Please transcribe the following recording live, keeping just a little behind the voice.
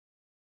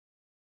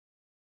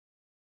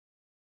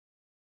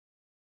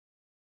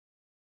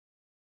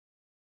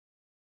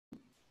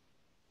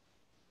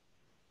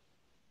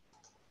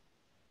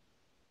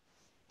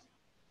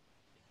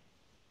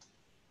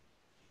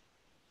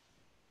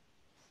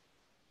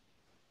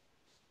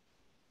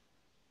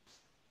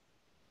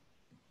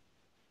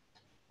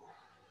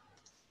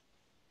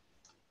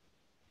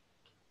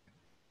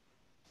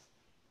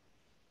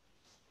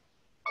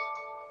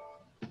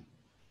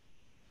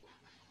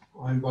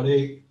Hi,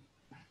 buddy.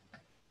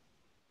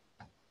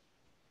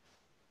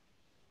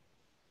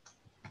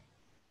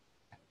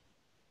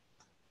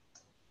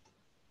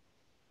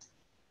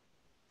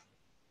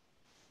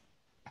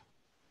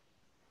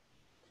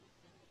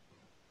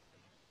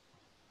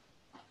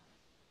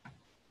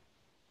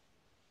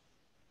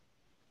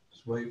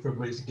 Just wait for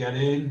everybody to get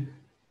in.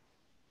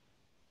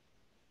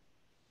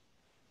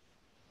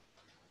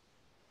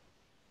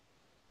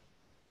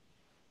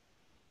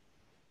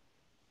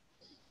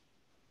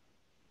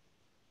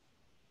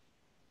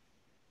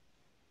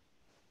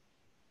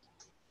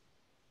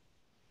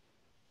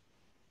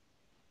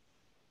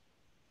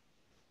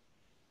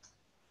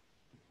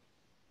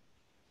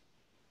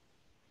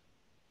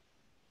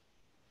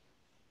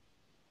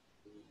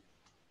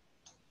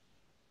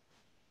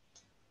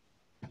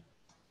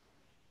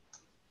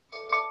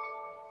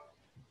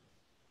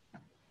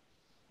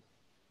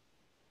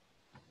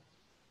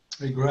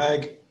 Hey,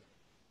 Greg,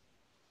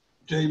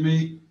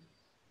 Jamie,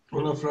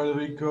 hola,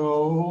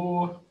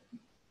 Federico,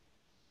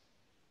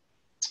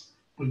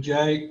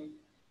 Jay.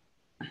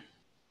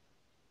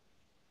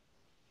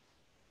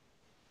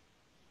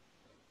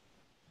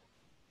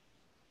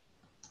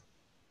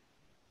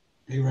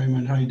 Hey,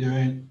 Raymond, how you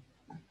doing?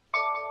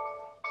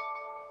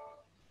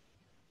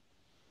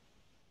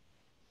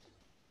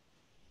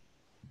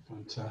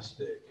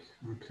 Fantastic.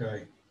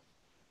 Okay.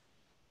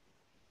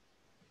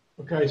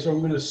 Okay, so I'm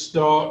going to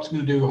start. I'm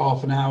going to do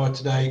half an hour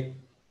today.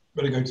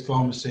 Better go to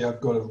pharmacy. I've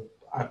got an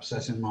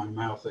abscess in my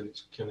mouth and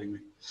it's killing me.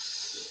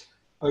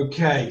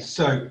 Okay,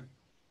 so I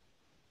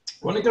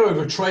want to go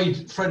over a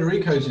trade.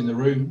 Federico's in the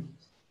room.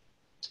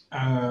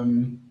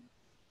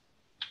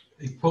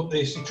 He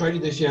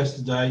traded this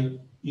yesterday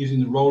using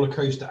the roller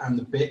coaster and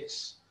the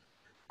bits.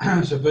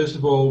 So first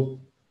of all,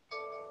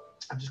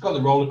 I've just got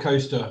the roller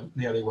coaster,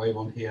 the Elliott Wave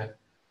on here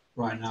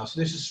right now. So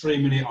this is 3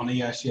 minute on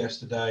ES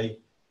yesterday.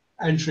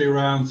 Entry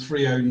around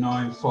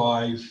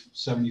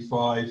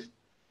 309.575.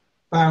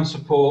 Bound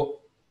support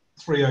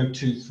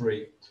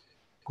 3023.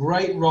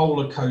 Great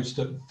roller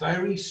coaster,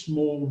 very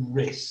small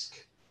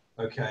risk.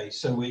 Okay,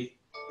 so we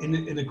in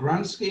the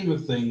grand scheme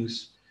of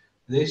things,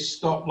 this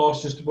stop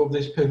loss just above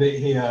this pivot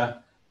here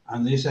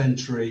and this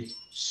entry,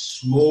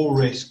 small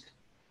risk.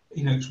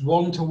 You know, it's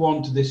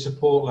 1-to-1 to this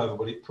support level,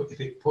 but if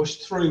it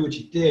pushed through, which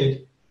it did,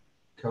 it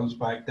comes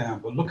back down.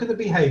 But look at the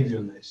behavior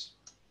on this.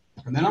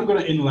 And then I'm going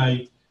to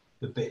inlay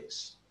the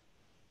bits.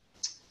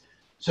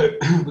 So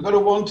we've got a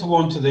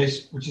 1-to-1 to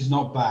this, which is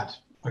not bad.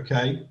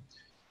 Okay.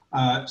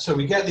 So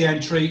we get the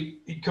entry,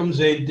 it comes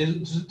in,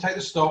 doesn't take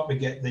the stop, we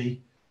get the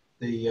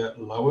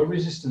lower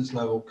resistance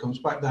level, comes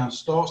back down,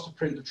 starts to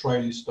print the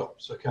trailing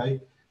stops.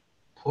 Okay.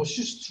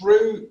 Pushes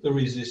through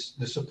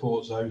the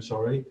support zone,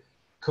 sorry.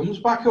 Comes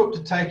back up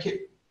to take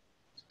it,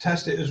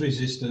 test it as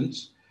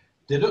resistance,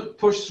 didn't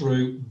push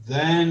through,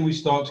 then we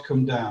start to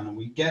come down and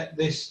we get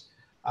this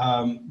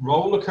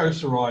roller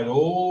coaster ride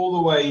all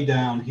the way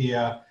down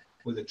here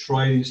with the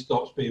trailing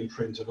stops being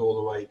printed all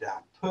the way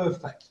down.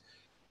 Perfect.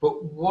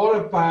 But what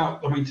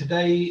about, I mean,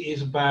 today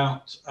is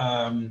about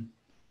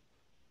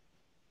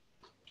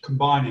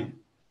combining.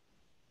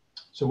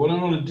 So what I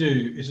want to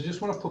do is I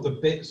just want to put the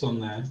bits on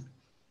there.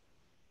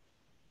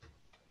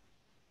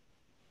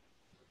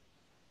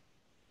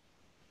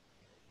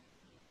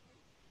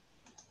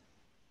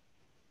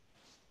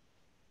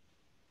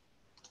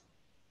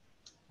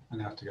 I'm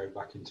going to have to go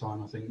back in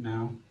time, I think,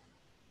 now,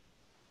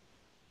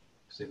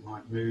 because it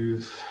might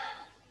move.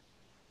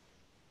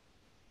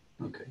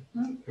 Okay,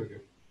 there we go.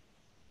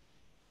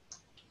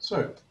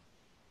 So,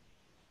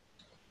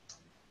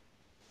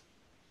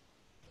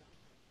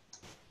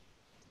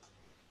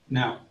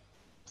 now,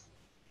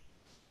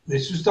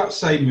 this was that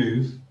same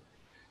move,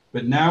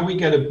 but now we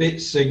get a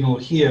bit signal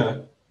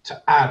here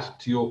to add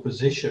to your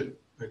position,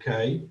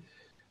 okay?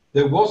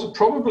 There was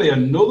probably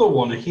another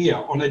one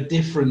here on a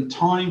different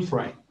time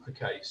frame.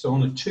 Okay, so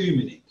on a 2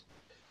 minute.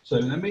 So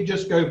let me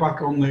just go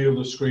back on the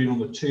other screen on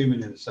the 2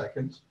 minute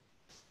seconds.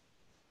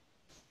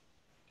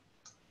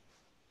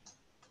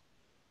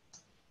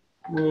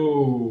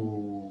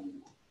 Whoa.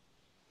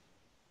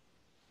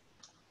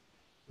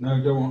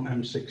 No, don't want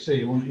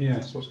M6C, I want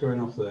ES. What's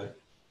going off there? I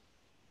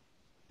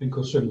think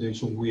I'm doing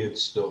some weird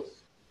stuff.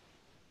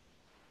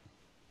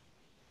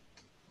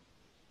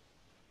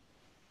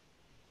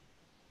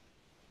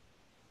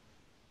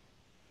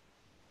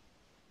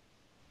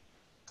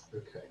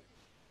 Okay.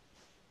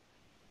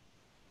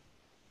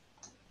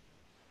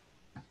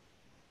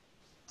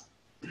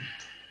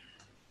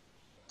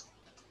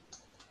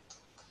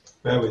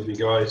 Bear with me,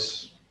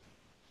 guys.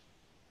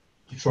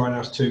 You try and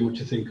ask too much,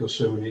 you think or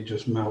so, and it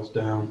just melts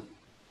down.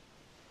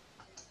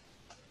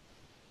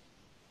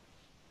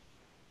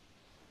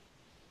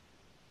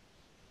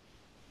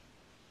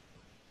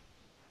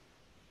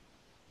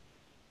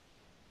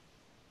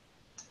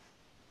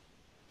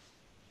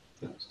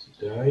 That's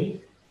today.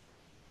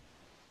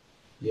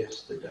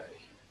 Yesterday.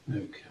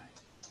 Okay.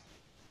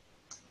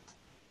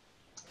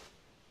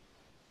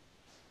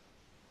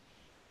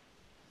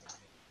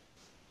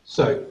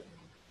 So,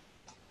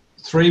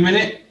 3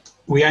 minute,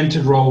 we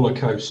entered roller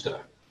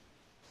coaster.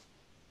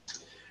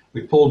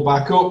 We pulled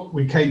back up.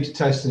 We came to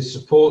test this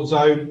support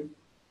zone.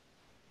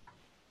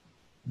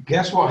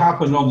 Guess what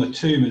happened on the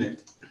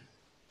 2-minute?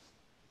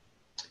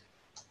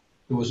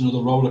 There was another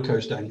roller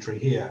coaster entry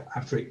here.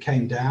 After it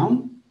came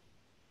down,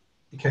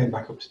 it came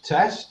back up to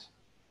test.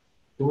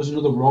 There was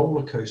another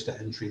roller coaster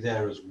entry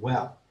there as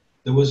well.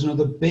 There was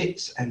another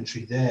bits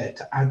entry there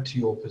to add to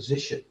your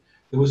position.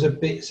 There was a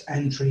bits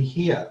entry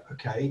here,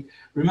 okay?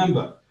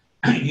 Remember,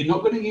 you're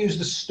not going to use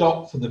the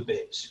stop for the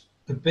bits.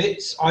 The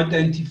bits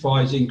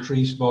identifies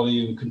increased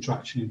volume,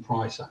 contraction in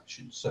price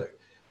action. So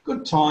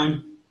good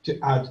time to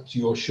add to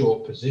your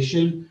short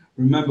position.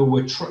 Remember,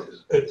 we're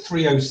at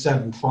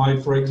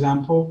 3075, for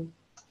example.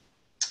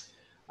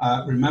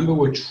 Remember,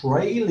 we're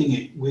trailing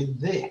it with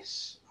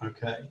this,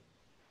 okay?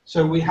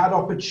 So we had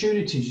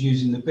opportunities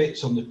using the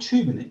bits on the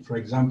 2-minute, for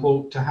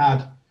example, to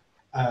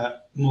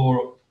add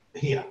more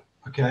here,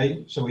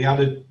 okay? So we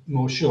added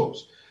more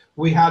shorts.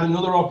 We had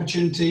another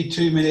opportunity,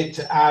 2-minute,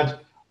 to add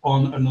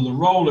on another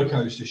roller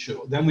coaster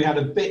short. Then we had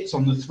a bits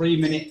on the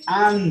 3-minute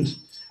and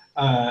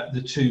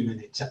the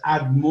 2-minute to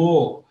add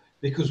more,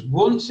 because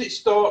once it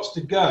starts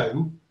to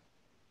go,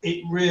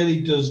 it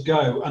really does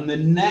go. And the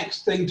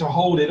next thing to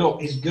hold it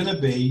up is going to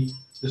be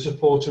the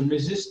support and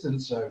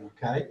resistance zone,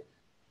 okay?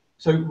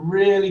 So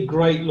really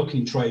great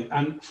looking trade.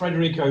 And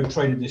Federico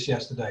traded this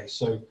yesterday.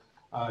 So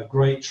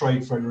great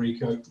trade,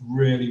 Federico.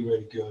 Really,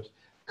 really good.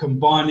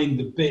 Combining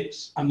the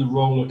bits and the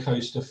roller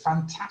coaster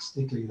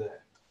fantastically there.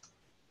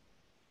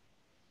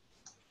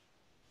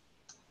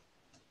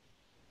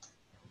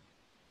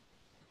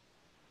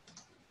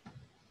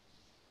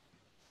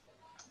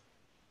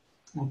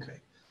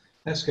 Okay,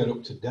 let's get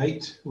up to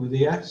date with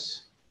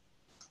ES.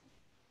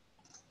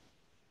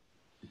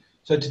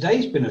 So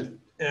today's been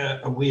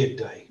a weird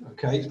day,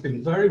 okay? It's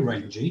been very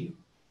rangy.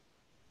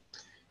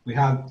 We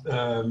had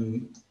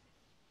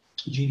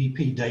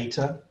GDP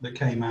data that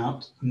came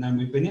out, and then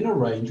we've been in a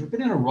range. We've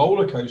been in a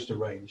roller coaster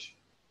range.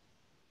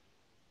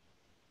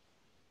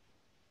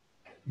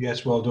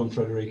 Yes, well done,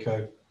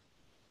 Federico.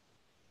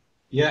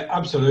 Yeah,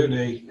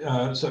 absolutely.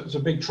 So it's a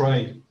big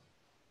trade.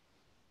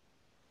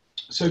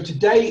 So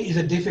today is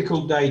a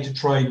difficult day to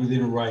trade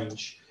within a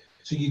range.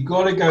 So you've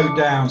got to go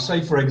down, say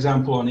for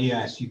example on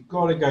ES, you've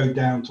got to go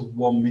down to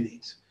 1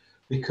 minute,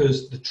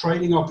 because the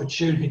trading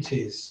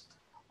opportunities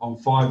on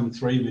 5 and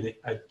 3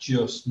 minute are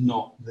just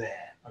not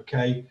there,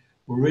 okay?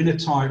 We're in a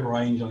tight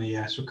range on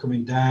ES, we're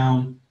coming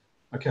down.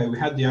 Okay, we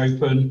had the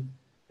open,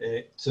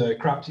 it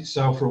crapped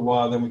itself for a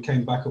while, then we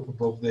came back up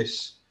above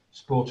this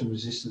support and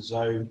resistance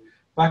zone,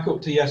 back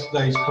up to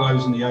yesterday's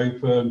close in the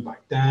open,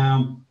 back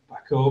down,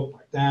 back up,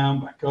 back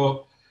down, back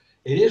up.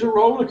 It is a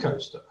roller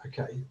coaster,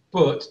 okay,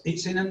 but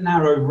it's in a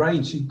narrow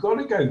range. So you've got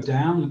to go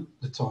down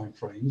the time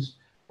frames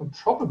and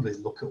probably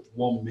look at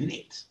 1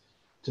 minute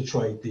to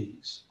trade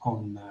these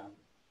on,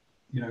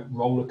 you know,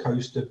 roller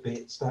coaster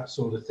bits, that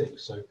sort of thing.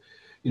 So,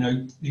 you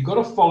know, you've got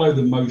to follow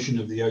the motion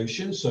of the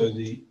ocean. So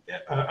the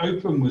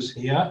open was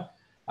here,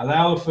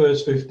 allow the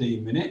first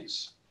 15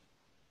 minutes.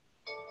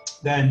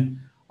 Then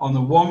on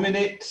the 1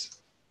 minute,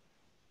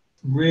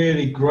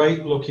 really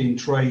great looking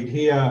trade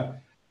here,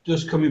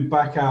 just coming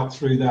back out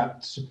through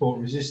that support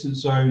resistance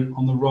zone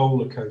on the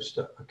roller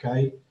coaster,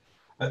 okay?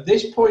 At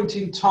this point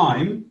in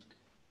time,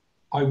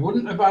 I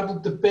wouldn't have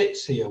added the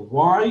bits here.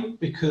 Why?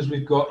 Because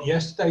we've got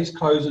yesterday's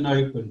close and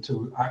open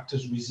to act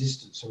as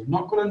resistance. So we've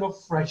not got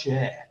enough fresh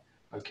air,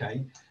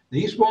 okay?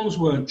 These ones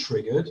weren't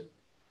triggered,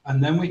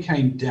 and then we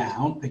came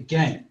down.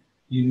 Again,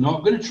 you're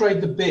not going to trade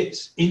the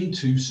bits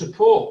into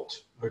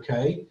support,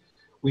 okay?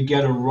 We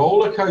get a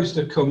roller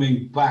coaster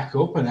coming back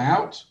up and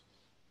out.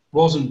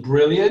 Wasn't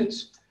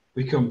brilliant.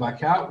 We come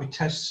back out, we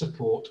test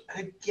support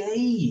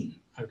again,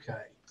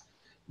 okay?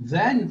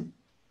 Then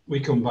we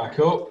come back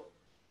up,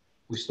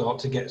 we start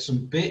to get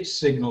some bit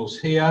signals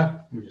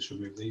here. Let me just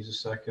remove these a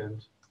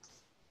second.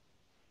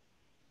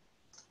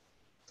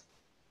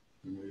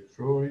 Remove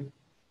drawing,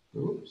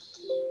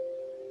 oops.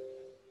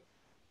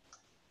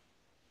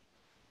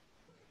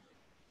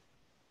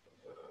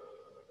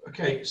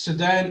 Okay, so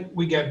then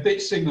we get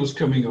bit signals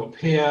coming up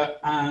here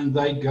and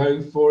they go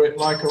for it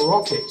like a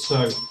rocket.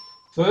 So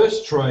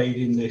first trade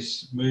in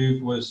this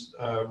move was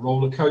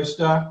roller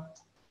coaster.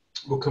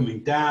 We're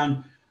coming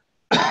down.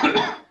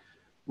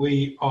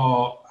 We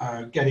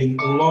are getting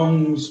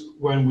longs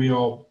when we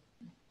are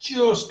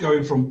just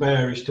going from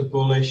bearish to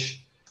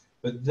bullish,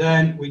 but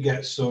then we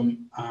get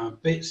some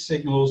bit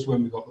signals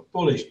when we've got the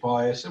bullish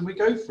bias and we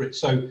go for it.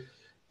 So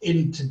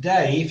in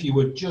today, if you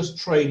were just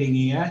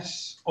trading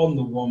ES on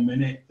the 1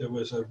 minute, there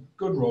was a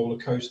good roller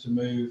coaster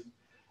move.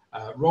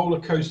 Roller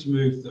coaster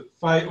move that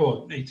failed,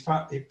 or in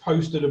fact, it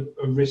posted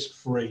a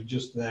risk-free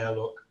just there,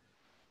 look.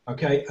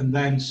 Okay, and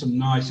then some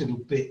nice little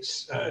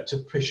bits to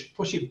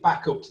push it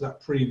back up to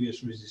that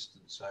previous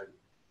resistance zone.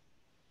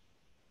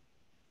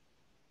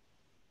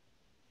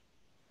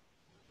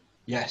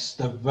 Yes,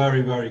 they're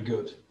very, very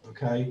good,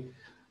 okay?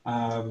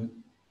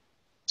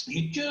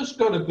 You just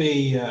got to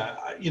be,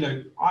 you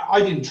know,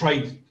 I didn't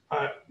trade,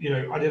 you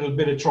know, I did a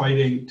bit of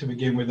trading to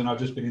begin with, and I've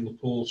just been in the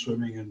pool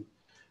swimming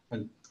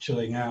and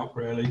chilling out,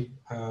 really.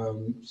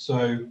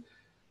 So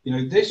You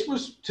know, this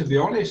was, to be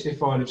honest,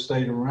 if I'd have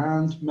stayed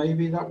around,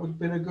 maybe that would have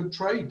been a good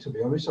trade, to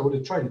be honest. I would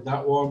have traded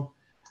that one.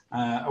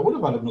 I would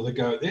have had another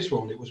go at this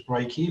one. It was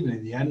break even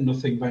in the end,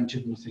 nothing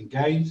ventured, nothing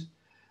gained.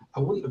 I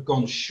wouldn't have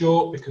gone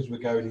short because we're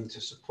going into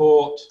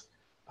support.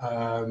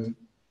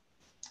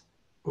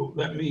 But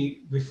let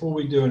me, before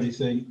we do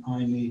anything,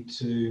 I need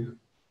to,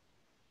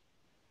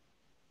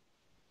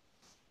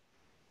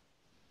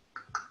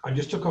 I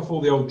just took off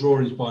all the old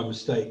drawings by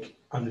mistake,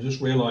 and I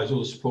just realized all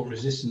the support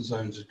resistance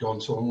zones had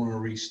gone, so I want to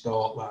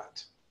restart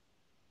that.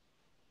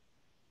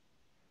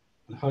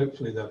 And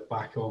hopefully they're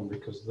back on,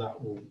 because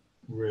that will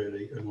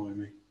really annoy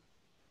me.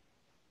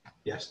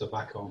 Yes, they're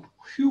back on.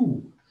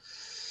 Phew.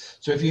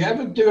 So if you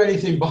ever do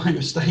anything by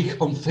mistake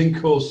on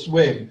Think or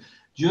Swim,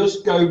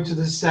 just go to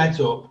the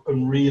setup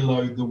and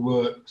reload the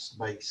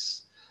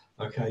workspace.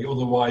 Okay,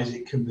 otherwise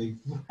it can be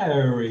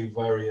very,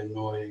 very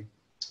annoying.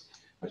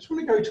 I just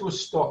want to go to a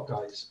stock,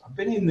 guys. I've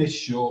been in this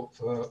short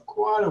for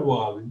quite a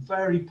while, been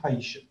very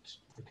patient.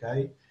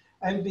 Okay,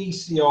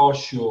 MVCR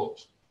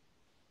short.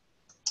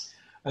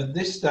 At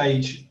this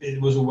stage, it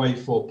was a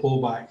wave 4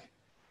 pullback,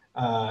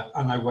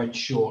 and I went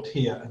short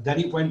here, and then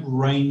it went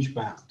range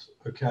bound.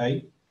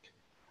 Okay,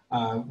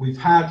 we've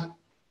had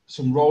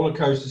some roller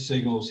coaster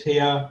signals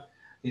here.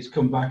 It's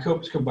come back up,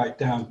 it's come back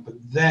down, but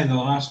then the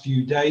last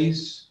few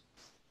days,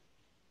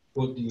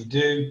 what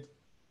do?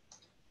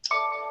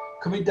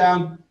 Coming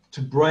down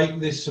to break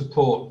this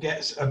support,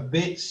 gets a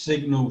bit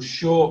signal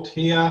short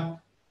here.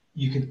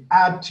 You can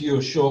add to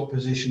your short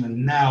position,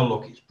 and now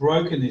look, it's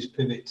broken this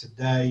pivot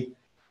today.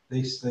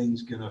 This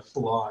thing's gonna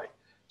fly.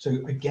 So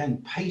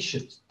again,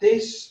 patience.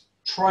 This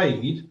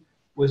trade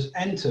was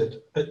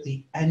entered at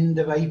the end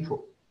of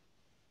April.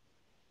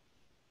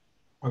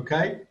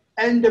 Okay,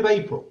 end of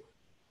April.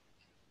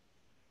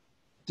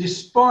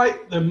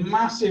 Despite the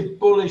massive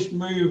bullish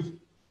move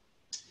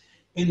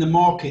in the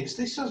markets,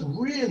 this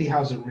really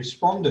hasn't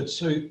responded.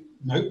 So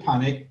no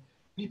panic,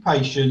 be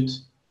patient,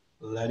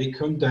 let it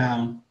come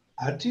down,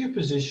 add to your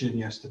position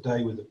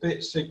yesterday with a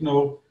bit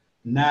signal.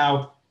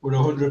 Now we're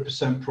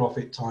 100%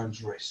 profit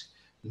times risk.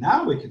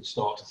 Now we can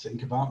start to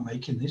think about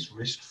making this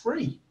risk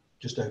free,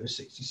 just over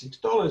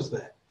 $66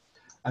 there.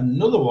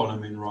 Another one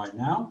I'm in right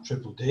now,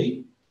 Triple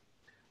D.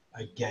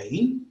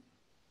 Again,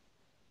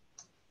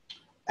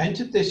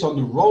 entered this on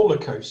the roller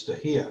coaster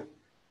here.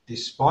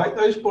 Despite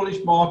those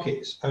bullish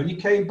markets, only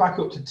came back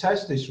up to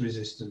test this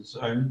resistance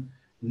zone,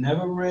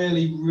 never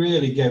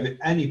really gave it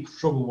any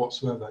trouble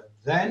whatsoever.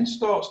 Then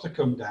starts to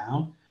come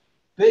down,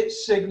 bit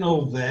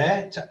signal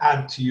there to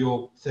add to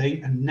your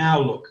thing, and now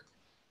look,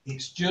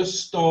 it's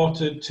just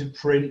started to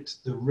print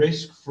the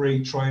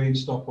risk-free trading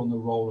stop on the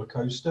roller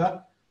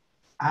coaster,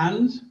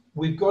 and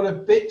we've got a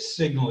bit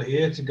signal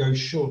here to go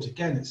short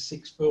again at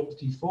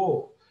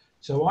 644.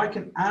 So I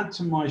can add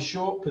to my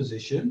short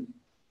position.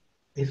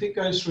 If it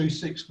goes through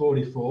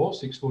 644,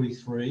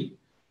 643,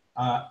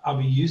 I'll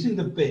be using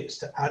the bits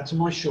to add to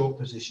my short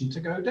position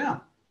to go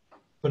down.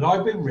 But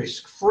I've been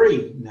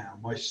risk-free now.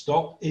 My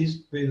stop is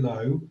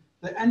below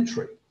the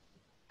entry.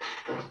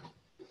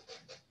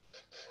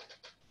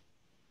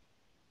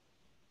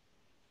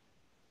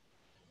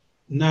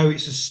 No,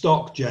 it's a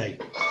stock, Jay.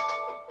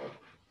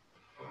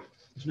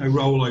 There's no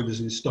rollovers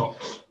in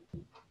stocks.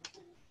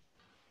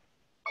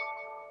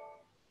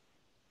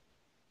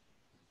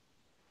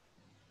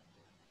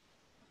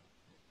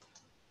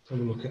 Have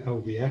a look at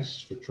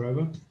LVS for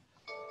Trevor.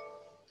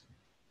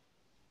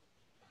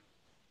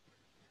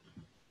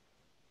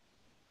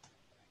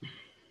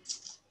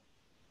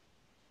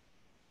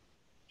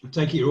 I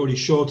take it you're already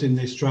short in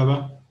this,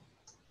 Trevor.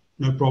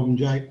 No problem,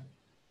 Jay.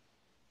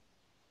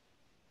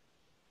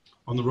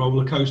 On the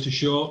roller coaster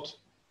short.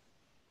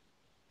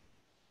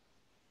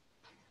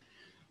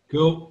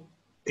 Cool.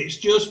 It's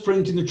just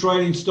printing the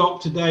trading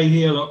stop today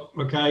here, look,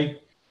 okay.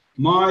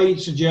 My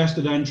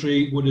suggested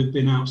entry would have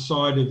been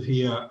outside of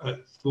here at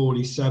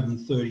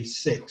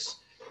 47.36.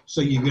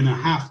 So you're going to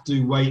have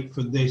to wait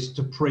for this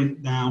to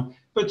print now.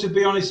 But to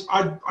be honest,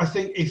 I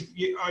think if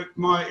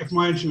my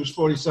entry was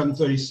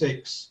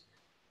 47.36,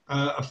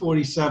 a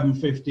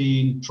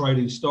 47.15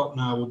 trading stop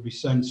now would be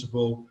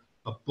sensible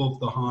above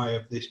the high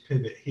of this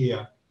pivot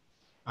here.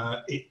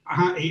 It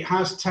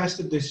has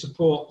tested this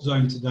support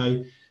zone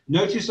today.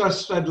 Notice I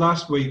said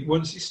last week,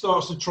 once it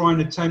starts to try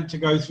and attempt to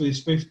go through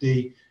this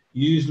 50,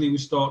 usually we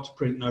start to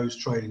print those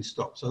trading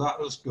stops. So that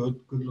looks good.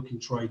 Good looking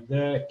trade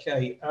there.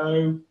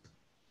 KO.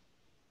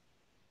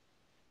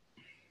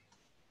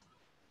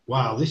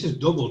 Wow, this is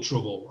double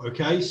trouble.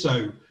 Okay,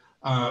 so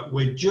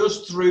we're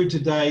just through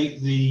today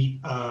the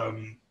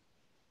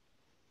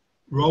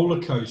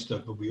roller coaster,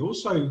 but we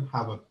also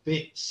have a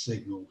bit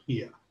signal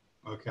here.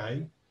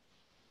 Okay,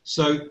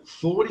 so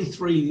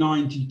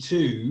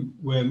 43.92,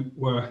 where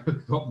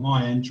I've got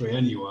my entry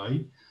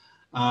anyway,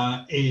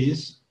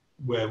 is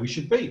where we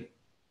should be.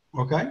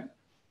 Okay,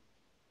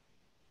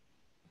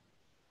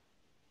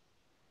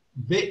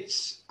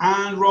 bits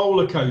and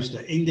roller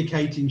coaster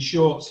indicating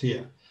shorts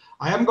here.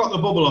 I haven't got the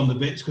bubble on the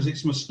bits because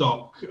it's my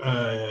stock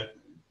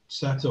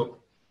setup,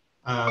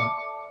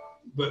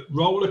 but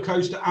roller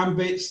coaster and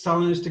bits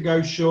telling us to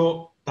go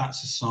short.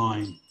 that's a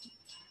sign.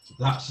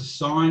 That's a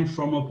sign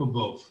from up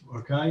above,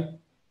 okay?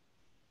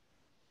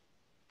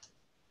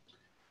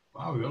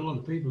 Wow, we've got a lot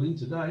of people in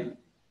today.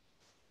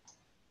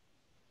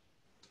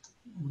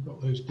 We've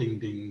got those ding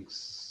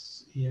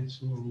dings. Yes,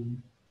 well,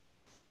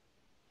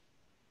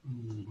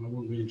 I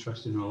wouldn't be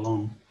interested in a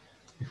long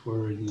if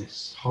we're in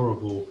this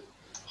horrible,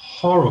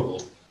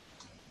 horrible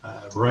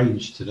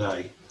range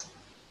today.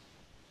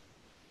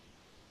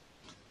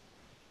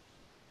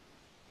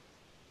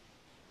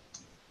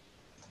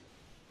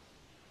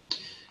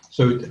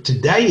 So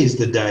today is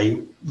the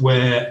day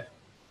where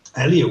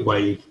Elliott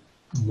Wave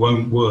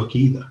won't work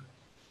either,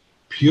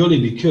 purely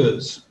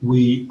because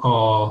we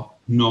are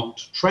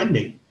not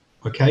trending,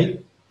 okay?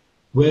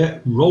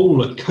 We're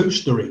roller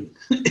coastering,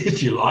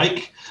 if you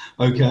like,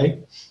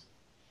 okay?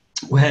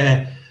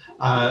 Where,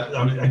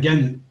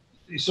 again,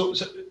 so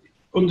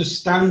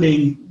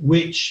understanding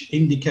which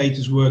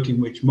indicators work in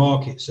which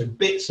markets. So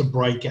bits are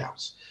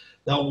breakouts.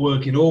 They'll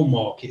work in all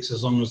markets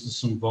as long as there's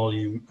some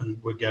volume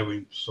and we're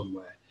going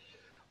somewhere.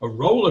 A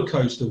roller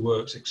coaster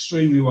works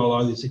extremely well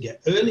either to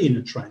get early in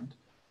a trend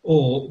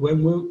or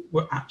when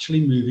we're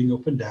actually moving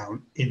up and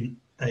down in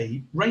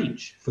a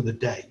range for the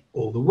day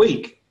or the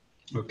week,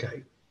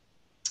 okay?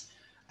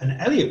 An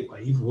Elliott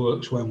wave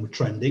works when we're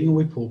trending and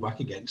we pull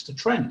back against a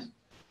trend.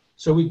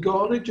 So we've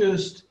got to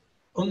just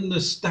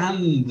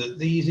understand that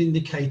these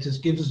indicators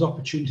give us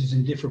opportunities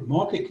in different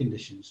market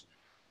conditions,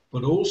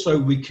 but also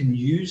we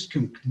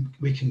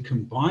can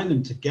combine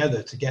them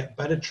together to get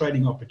better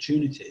trading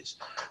opportunities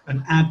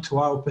and add to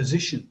our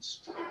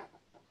positions.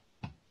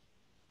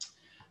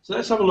 So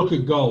let's have a look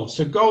at gold.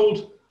 So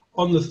gold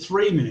on the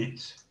 3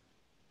 minute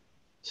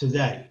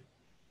today,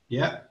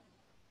 yeah.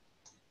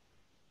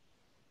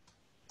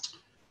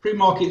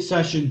 Pre-market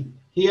session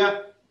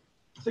here.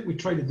 I think we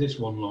traded this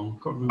one long,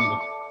 can't remember.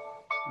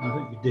 I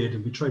think we did,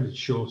 and we traded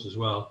short as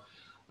well.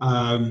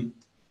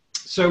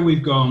 So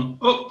we've gone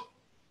up,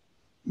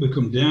 we've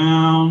come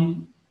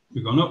down,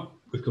 we've gone up,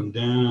 we've come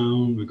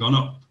down, we've gone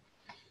up.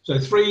 So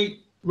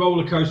 3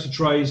 roller coaster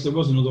trades. There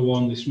was another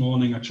one this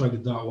morning. I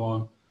traded that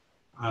one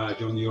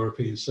during the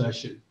European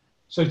session.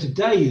 So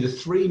today, the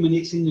 3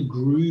 minutes in the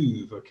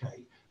groove,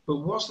 okay. But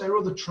was there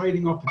other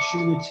trading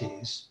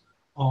opportunities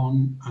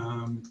on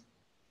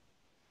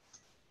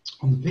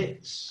the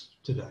bits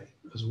today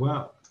as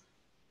well?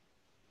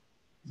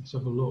 Let's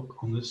have a look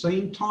on the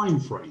same time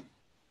frame.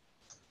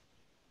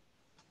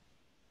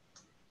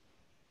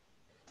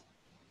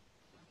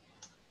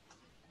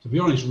 To be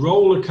honest,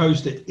 roller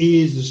coaster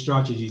is the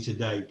strategy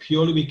today,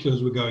 purely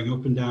because we're going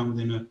up and down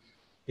within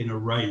a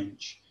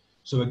range.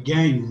 So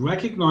again,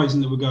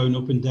 recognizing that we're going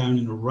up and down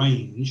in a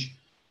range,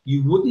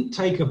 you wouldn't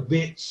take a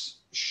bits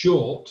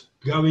short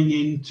going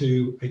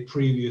into a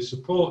previous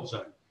support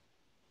zone.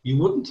 You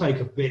wouldn't take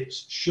a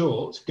bits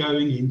short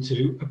going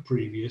into a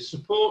previous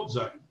support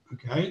zone,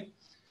 okay?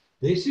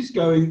 This is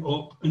going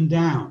up and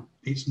down.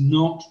 It's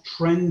not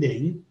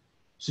trending,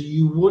 so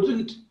you've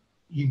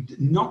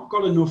not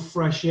got enough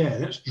fresh air.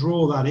 Let's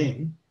draw that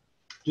in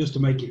just to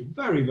make it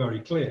very, very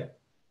clear,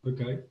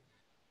 okay?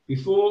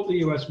 Before the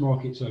US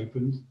markets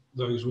opened,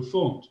 those were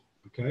formed,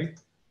 okay?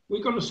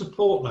 We've got a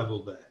support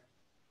level there.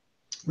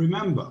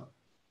 Remember,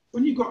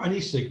 when you've got any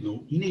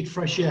signal, you need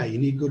fresh air, you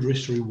need good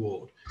risk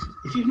reward.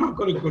 If you've not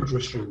got a good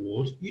risk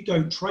reward, you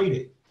don't trade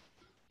it.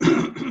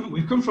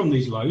 We've come from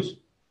these lows,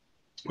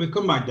 we've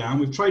come back down,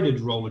 we've traded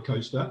a roller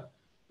coaster,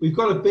 we've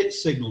got a bit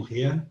signal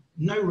here,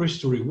 no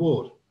risk to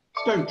reward,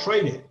 don't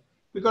trade it.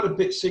 We've got a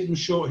bit signal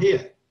short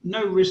here,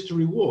 no risk to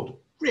reward.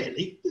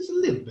 Really, there's a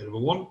little bit of a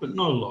one, but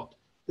not a lot.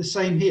 The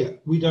same here,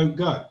 we don't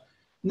go.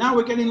 Now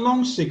we're getting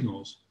long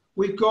signals.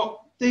 We've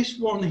got this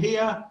one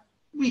here.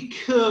 We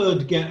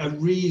could get a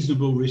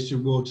reasonable risk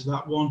reward to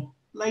that one.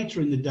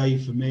 Later in the day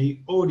for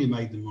me, already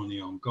made the money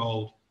on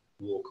gold,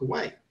 walk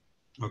away,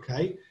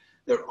 okay?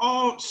 There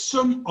are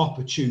some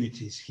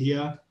opportunities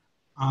here,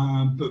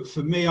 but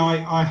for me,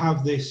 I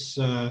have this,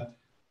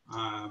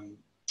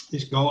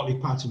 this Gartley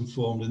pattern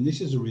formed, and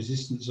this is a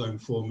resistance zone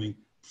forming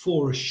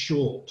for a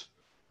short,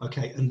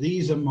 okay? And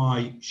these are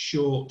my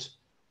short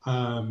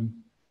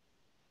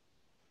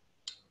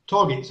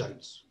target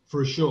zones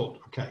for a short,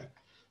 okay?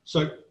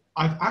 So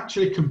I've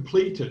actually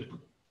completed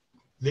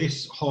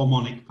this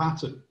harmonic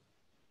pattern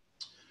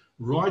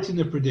right in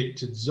the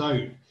predicted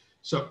zone.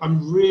 So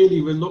I'm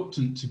really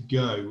reluctant to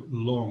go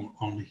long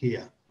on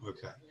here,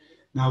 okay?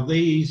 Now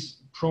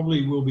these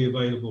probably will be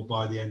available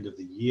by the end of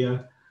the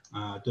year.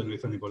 I don't know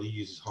if anybody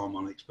uses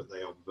harmonics, but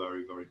they are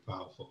very, very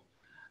powerful.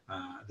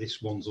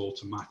 This one's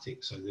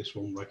automatic, so this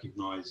one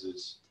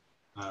recognizes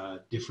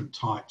different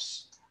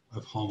types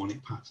of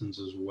harmonic patterns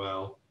as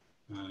well.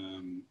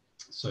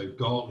 So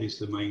Gartley is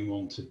the main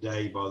one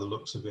today by the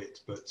looks of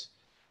it, but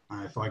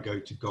if I go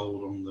to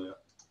gold on the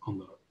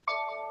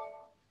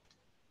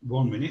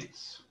 1 minute,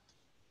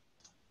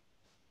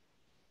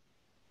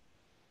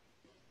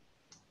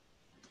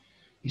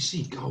 you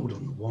see gold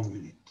on the 1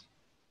 minute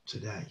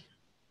today.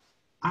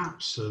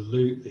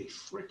 Absolutely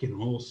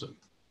freaking awesome.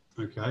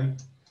 Okay,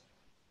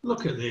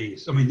 look at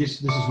these. I mean,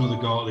 this is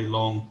another Gartley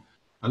long.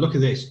 And look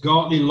at this,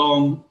 Gartley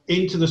long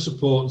into the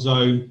support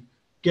zone,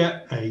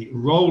 get a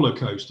roller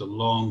coaster,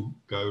 long,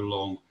 go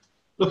long.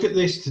 Look at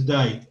this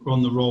today, we're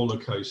on the roller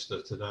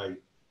coaster today.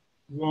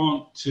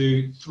 1,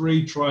 2,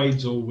 3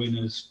 trades, all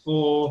winners.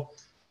 4,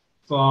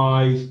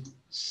 5,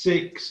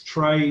 6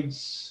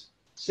 trades,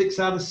 6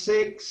 out of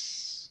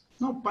 6,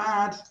 not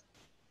bad.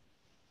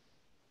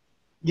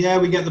 Yeah,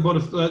 we get the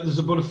butterfly, there's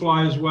a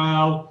butterfly as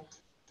well.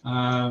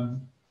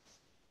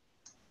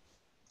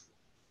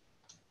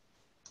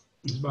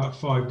 There's about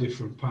 5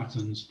 different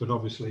patterns, but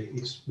obviously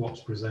it's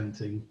what's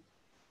presenting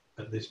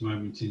at this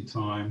moment in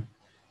time.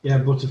 Yeah,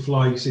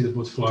 butterfly, you see the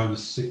butterfly on the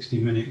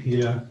 60-minute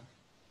here.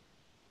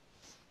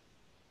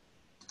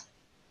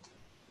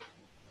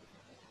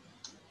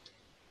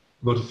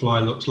 Butterfly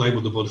looks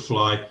labeled the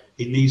butterfly.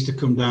 It needs to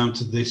come down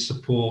to this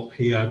support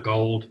here,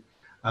 gold,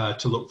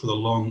 to look for the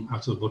long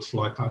out of the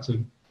butterfly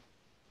pattern.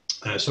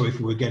 So if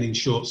we're getting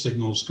short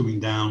signals coming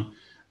down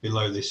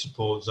below this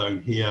support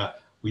zone here,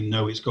 we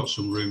know it's got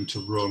some room to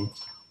run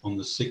on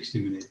the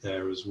 60-minute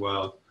there as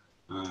well.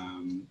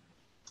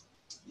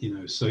 You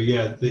know, so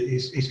yeah,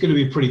 it's going to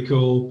be pretty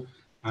cool.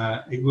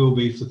 It will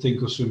be for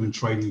Thinkorswim and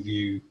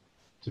TradingView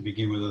to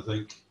begin with, I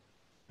think.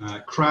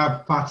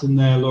 Crab pattern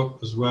there,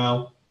 look, as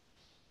well.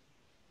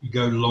 You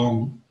go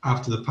long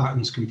after the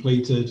pattern's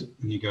completed,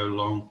 and you go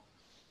long.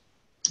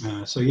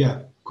 So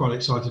yeah, quite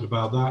excited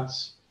about that.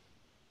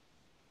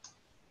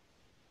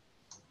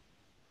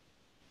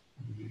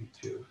 Let me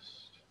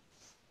just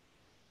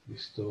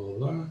restore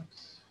that.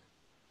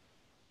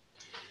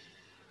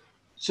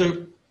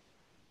 So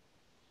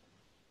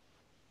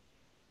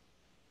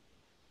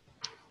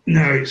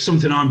no, it's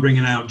something I'm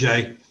bringing out,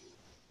 Jay.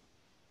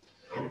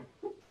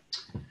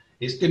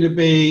 It's going to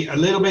be a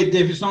little bit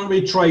different. It's not going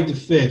to be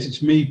TradeTheFifth.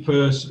 It's me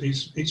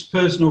it's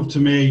personal to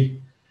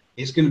me.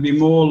 It's going to be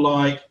more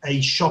like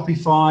a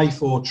Shopify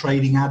for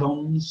trading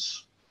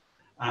add-ons,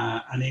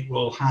 and it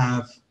will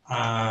have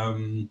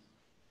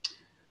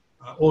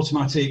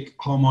automatic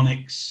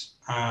harmonics.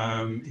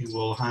 It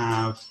will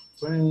have,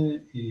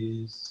 where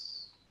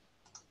is,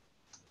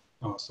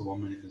 oh, it's the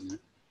 1 minute, isn't it?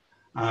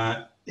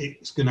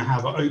 It's going to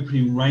have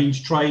opening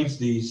range trades.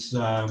 This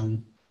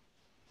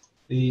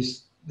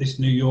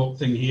New York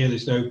thing here,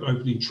 this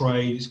opening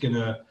trade. It's going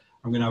to,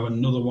 I'm going to have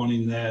another one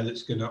in there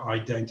that's going to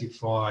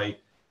identify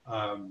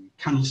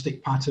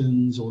candlestick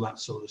patterns, all that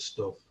sort of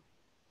stuff.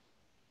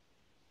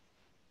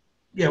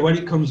 Yeah, when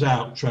it comes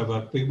out,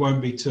 Trevor, it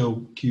won't be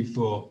till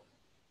Q4.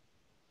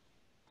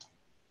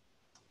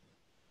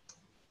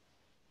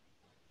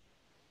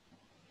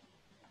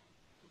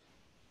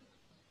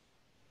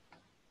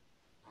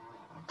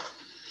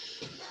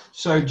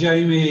 So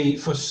Jamie,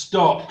 for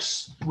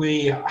stocks,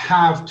 we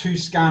have 2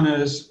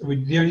 scanners.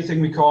 The only thing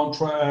we can't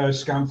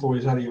scan for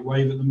is Elliott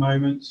Wave at the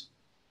moment.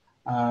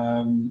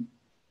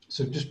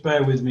 So just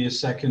bear with me a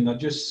second. I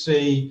just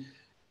see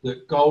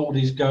that gold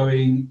is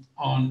going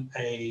on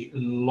a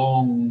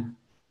long,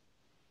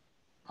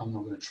 I'm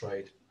not going to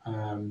trade.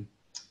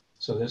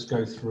 So let's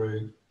go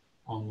through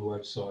on the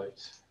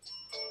website.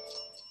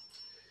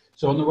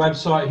 So on the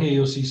website here,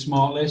 you'll see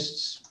smart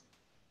lists.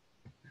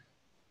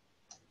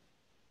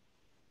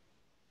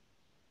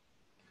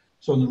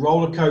 So on the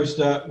roller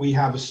coaster, we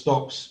have a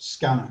stocks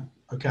scanner,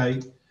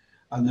 okay?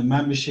 And the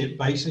membership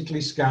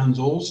basically scans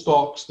all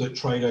stocks that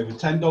trade over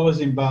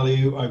 $10 in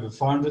value, over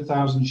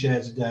 500,000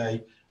 shares a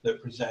day,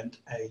 that present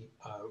a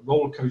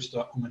roller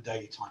coaster on a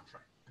daily time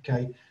frame,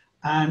 okay?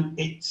 And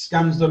it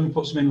scans them and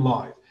puts them in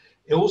live.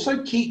 It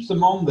also keeps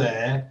them on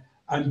there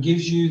and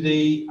gives you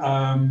the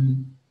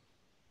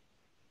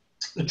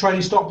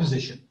trading stop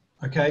position,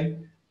 okay,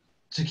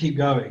 to keep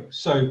going.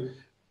 So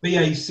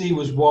BAC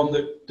was one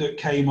that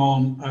came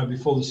on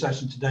before the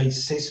session today.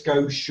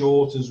 Cisco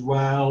short as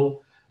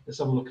well. Let's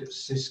have a look at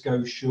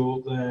Cisco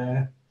short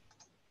there.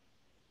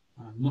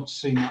 I've not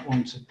seen that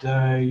one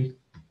today.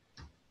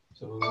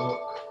 So look.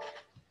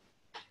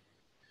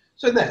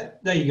 So there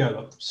you go.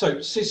 Look.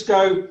 So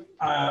Cisco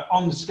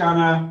on the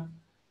scanner,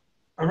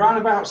 around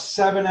about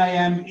 7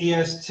 a.m.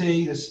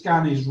 EST, the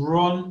scan is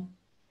run,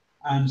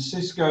 and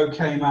Cisco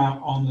came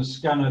out on the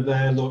scanner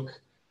there.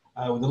 Look.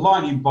 With a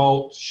lightning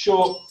bolt,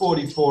 short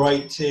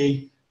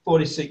 44.80,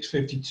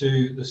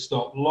 46.52, the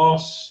stop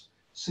loss.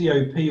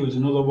 COP was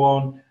another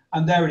one,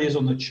 and there it is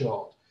on the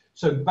chart.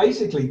 So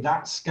basically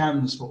that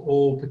scans for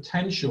all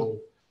potential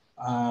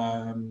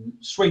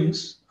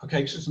swings,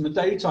 okay, so it's on the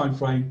daily time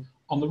frame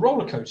on the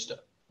roller coaster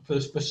for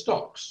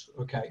stocks,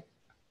 okay.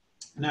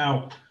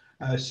 Now,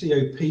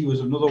 COP was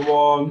another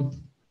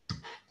one.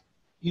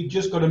 You've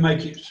just got to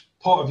make it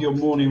part of your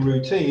morning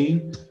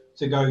routine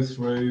to go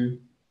through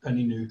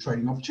any new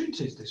trading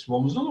opportunities. This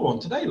one was another one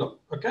today,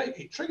 look, okay,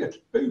 it triggered,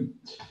 boom.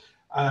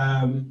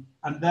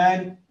 And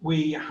then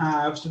we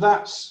have, so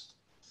that's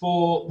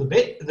for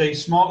the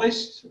smart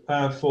list,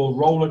 for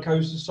roller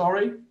coaster,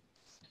 sorry.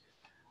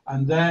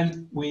 And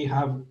then we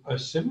have a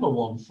similar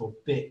one for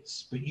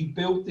bits, but you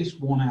build this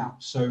one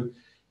out. So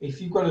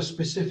if you've got a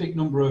specific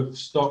number of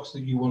stocks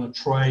that you want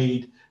to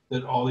trade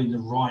that are in the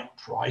right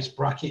price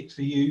bracket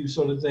for you,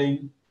 sort of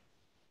thing,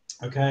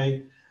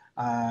 okay,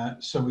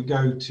 So we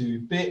go to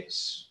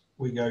bits,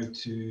 we go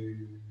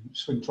to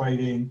swing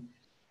trading,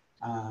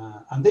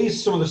 and these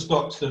are some of the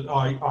stocks that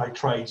I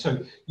trade.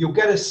 So you'll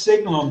get a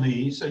signal on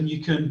these, and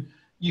you can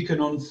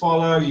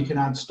unfollow, you can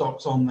add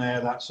stocks on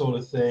there, that sort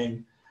of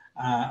thing.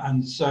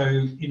 And so,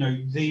 you know,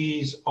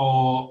 these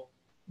are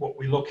what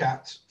we look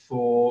at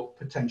for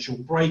potential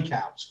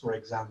breakouts. For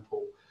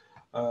example,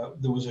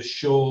 there was a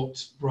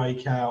short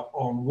breakout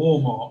on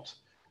Walmart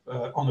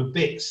on a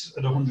bits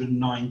at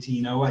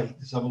 119.08.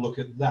 Let's have a look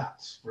at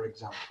that, for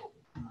example.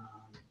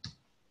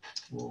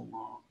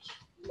 Walmart.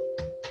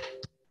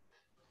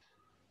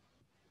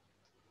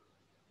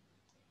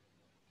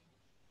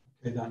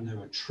 Okay, that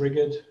never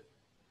triggered.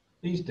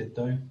 These did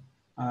though.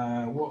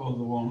 What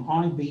other one?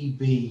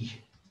 IBB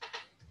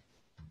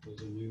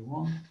was a new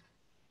one.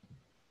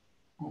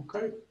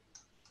 Okay.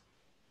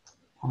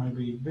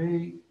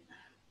 IBB.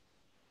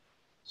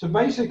 So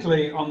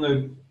basically on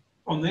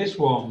this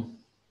one,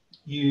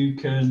 you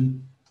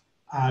can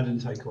add and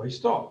take away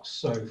stocks.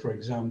 So for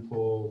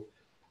example,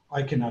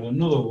 I can add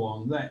another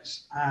one.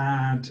 Let's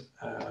add,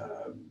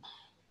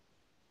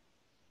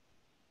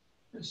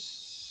 let's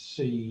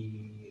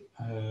see,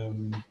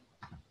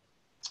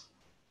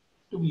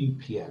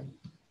 WPM.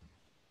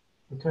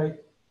 Okay.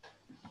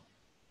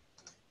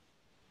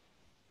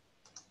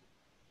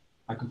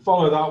 I can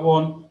follow that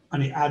one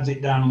and it adds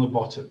it down on the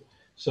bottom.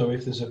 So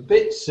if there's a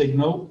bit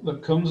signal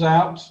that comes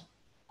out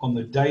on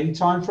the daily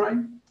time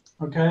frame,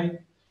 okay,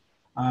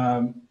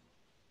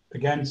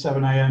 again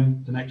 7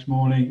 a.m. the next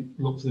morning,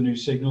 look for the new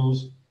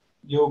signals.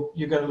 You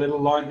get a little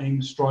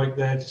lightning strike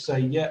there to say,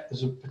 yeah,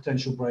 there's a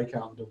potential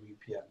breakout on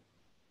WPM.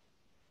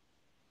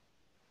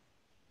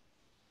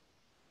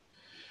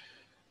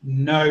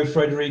 No,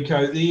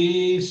 Federico,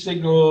 these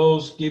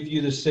signals give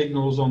you the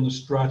signals on the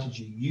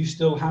strategy. You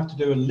still have to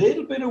do a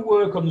little bit of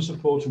work on the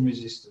support and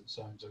resistance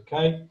zones,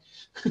 okay?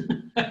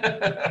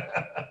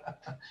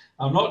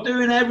 I'm not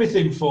doing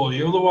everything for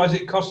you, otherwise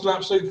it costs an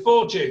absolute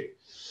fortune.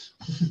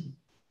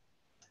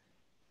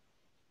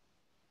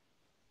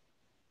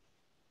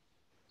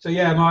 So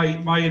yeah,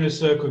 my inner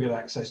circle get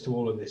access to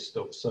all of this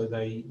stuff, so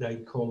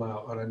they call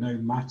out. And I know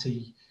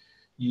Matty,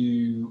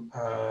 you,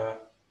 I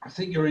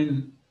think you're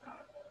in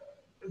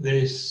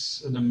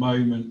this at the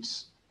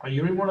moment.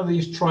 You're in one of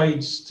these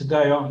trades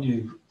today, aren't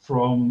you,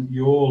 from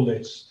your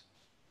list?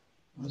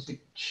 Was it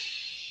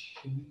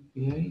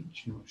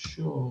GBH? Not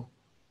sure.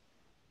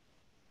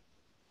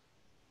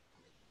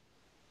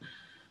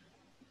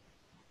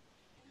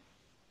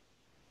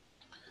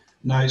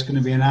 No, it's going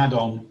to be an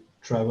add-on,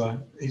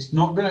 Trevor. It's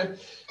not going to.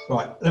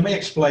 Right, let me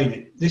explain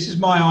it. This is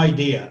my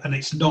idea, and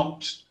it's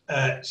not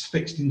it's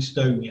fixed in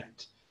stone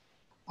yet.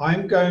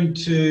 I'm going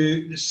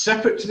to,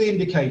 separate to the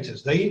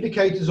indicators. The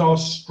indicators are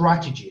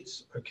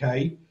strategies,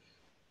 okay?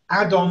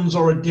 Add-ons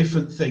are a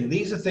different thing.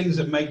 These are things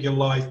that make your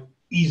life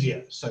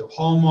easier. So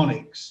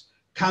harmonics,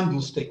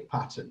 candlestick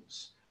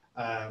patterns,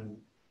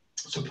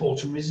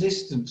 support and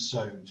resistance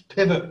zones,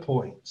 pivot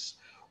points.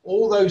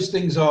 All those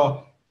things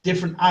are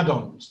different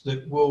add-ons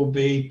that will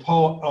be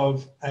part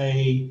of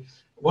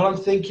what I'm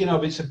thinking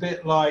of, it's a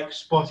bit like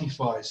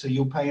Spotify. So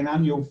you'll pay an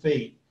annual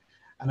fee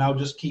and I'll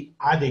just keep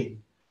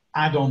adding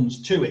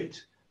add-ons to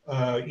it,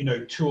 you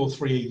know, 2 or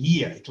 3 a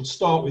year. It'll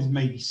start with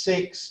maybe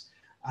 6,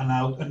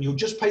 and you'll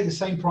just pay the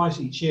same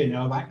price each year, and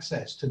you'll have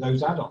access to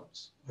those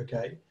add-ons,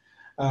 okay?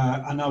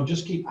 And I'll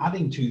just keep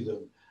adding to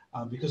them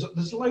because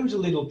there's loads of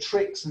little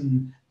tricks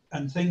and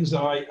things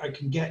that I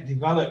can get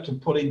developed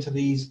and put into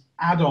these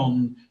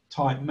add-on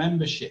type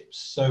memberships.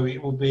 So it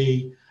will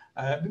be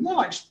more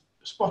like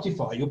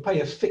Spotify. You'll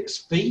pay a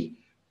fixed fee,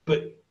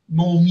 but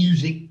more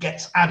music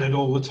gets added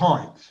all the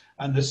time.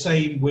 And the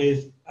same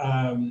with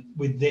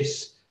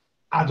this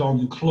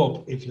add-on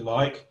club, if you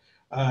like.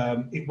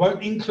 It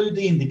won't include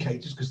the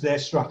indicators because they're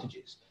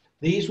strategies.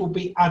 These will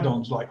be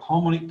add-ons like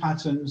harmonic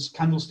patterns,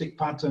 candlestick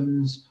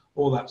patterns,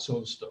 all that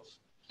sort of stuff.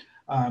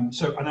 And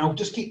I'll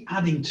just keep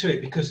adding to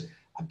it because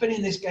I've been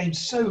in this game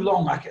so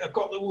long. I've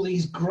got all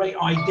these great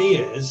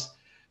ideas,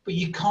 but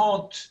you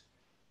can't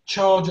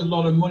charge a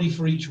lot of money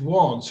for each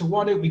one. So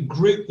why don't we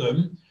group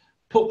them,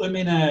 put them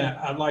in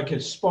like a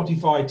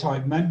Spotify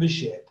type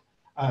membership,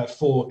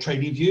 for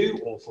TradingView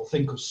or for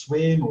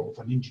Thinkorswim or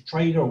for Ninja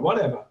Trader or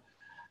whatever,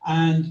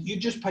 and you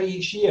just pay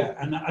each year,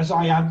 and as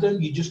I add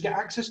them you just get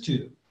access to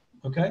them,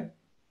 okay?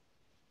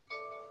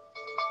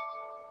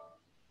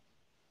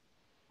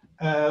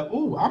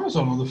 Oh,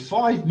 Amazon on the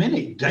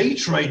 5-minute day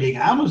trading.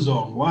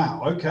 Amazon,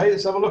 wow, okay,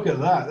 let's have a look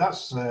at that.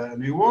 That's a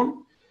new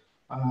one.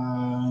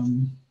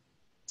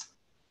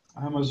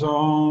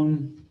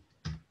 Amazon,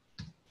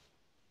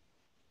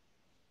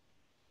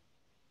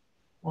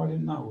 why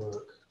didn't that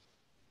work?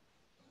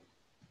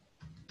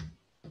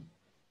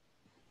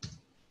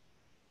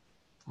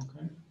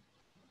 Okay.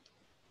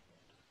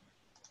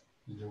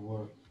 Did it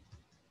work?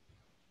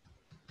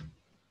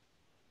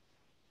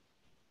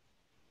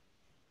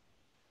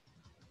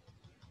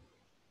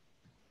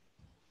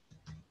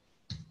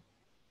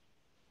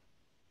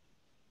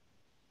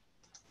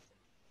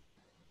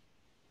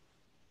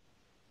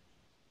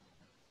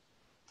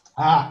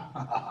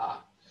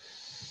 Ah,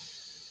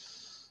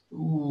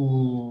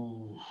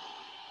 Ooh.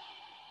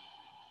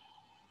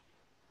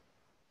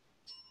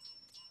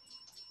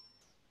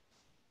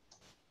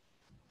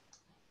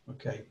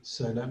 Okay,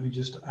 so let me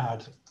just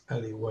add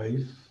Elliott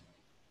Wave.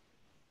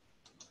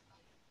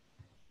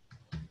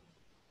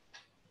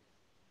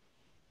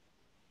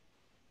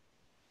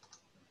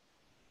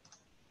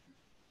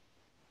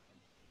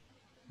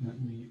 Let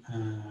me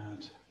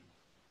add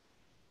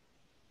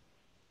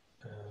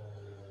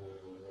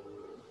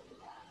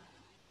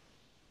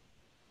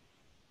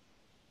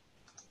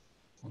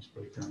let's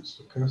break down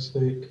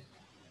stochastic,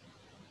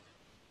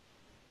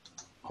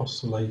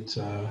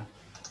 oscillator.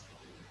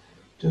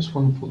 Just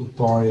want to put the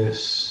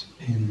bias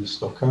in the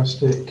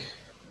stochastic.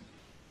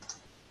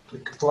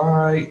 Click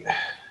apply.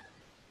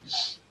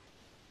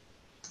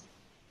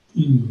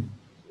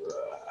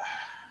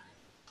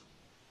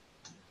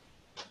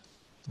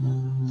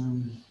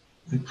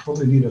 We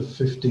probably need a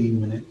 15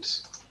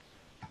 minutes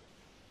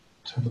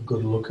to have a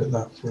good look at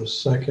that for a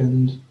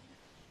second.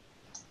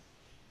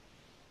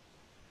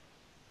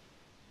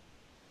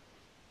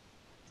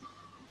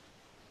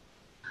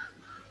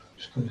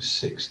 Just go to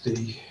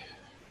 60.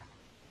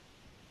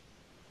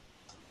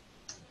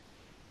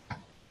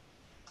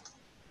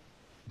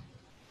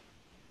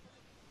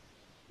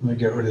 Let me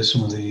get rid of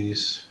some of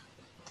these.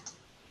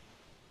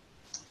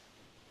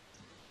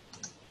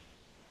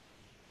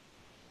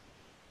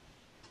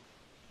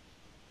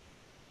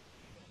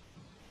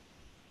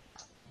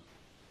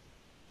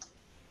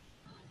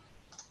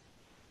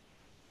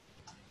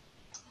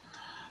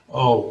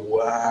 Oh,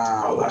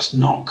 wow, that's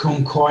not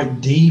come quite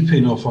deep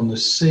enough on the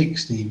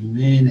 60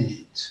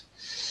 minute.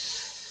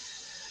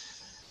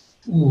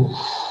 Ooh.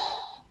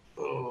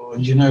 Oh,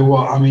 and you know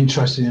what? I'm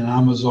interested in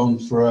Amazon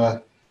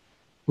for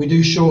we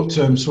do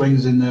short-term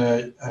swings in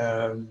the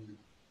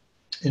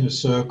in a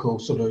circle,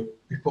 sort of,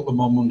 we put them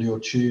on Monday or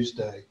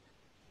Tuesday.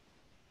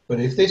 But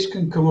if this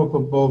can come up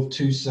above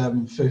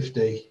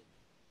 2750,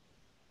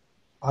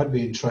 I'd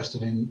be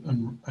interested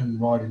in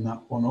riding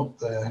that one up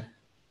there.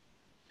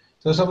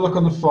 So let's have a look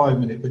on the 5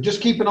 minute, but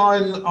just keep an eye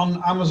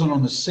on Amazon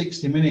on the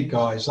 60 minute,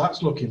 guys.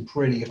 That's looking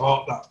pretty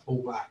hot, that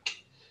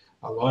pullback.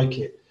 I like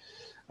it.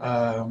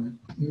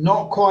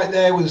 Not quite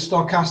there with the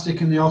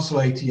stochastic and the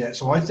oscillator yet,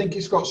 so I think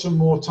it's got some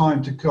more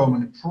time to come,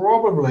 and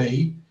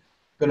probably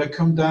going to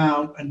come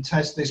down and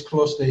test this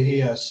cluster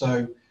here.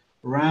 So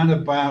around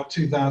about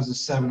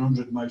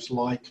 2,700 most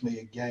likely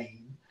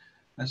again.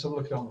 Let's have a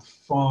look at it on the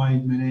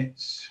 5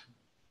 minutes.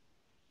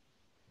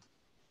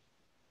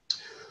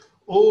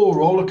 Oh,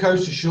 roller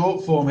coaster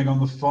short forming on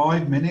the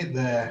 5 minute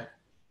there.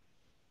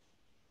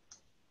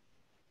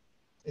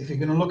 If you're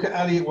going to look at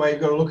Elliott Wave,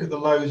 you've got to look at the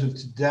lows of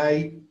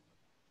today.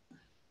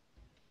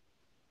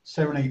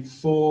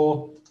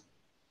 784.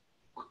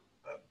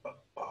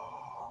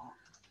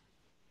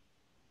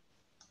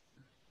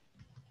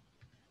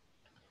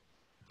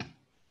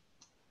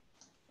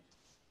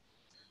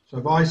 So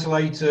I've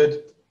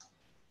isolated.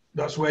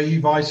 That's where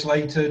you've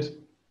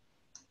isolated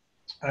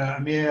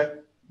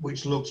Amir,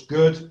 which looks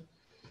good.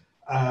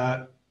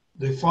 The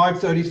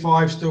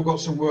 535 still got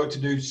some work to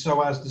do,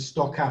 so has the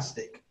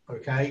stochastic,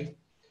 okay?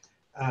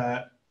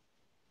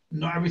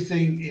 Not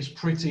everything is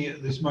pretty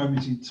at this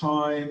moment in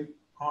time.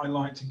 I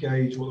like to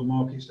gauge what the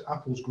market's,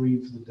 Apple's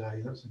green for the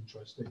day, that's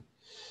interesting.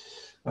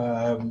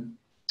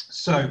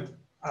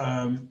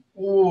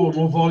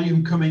 More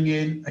volume coming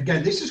in.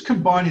 Again, this is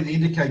combining the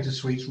indicator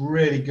suites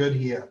really good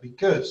here,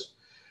 because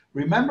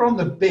remember on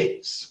the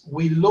bits,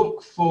 we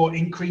look for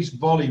increased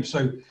volume.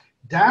 So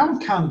down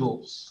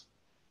candles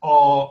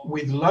are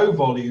with low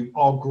volume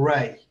are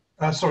gray,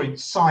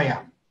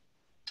 cyan.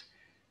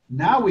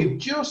 Now we've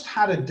just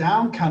had a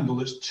down candle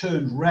that's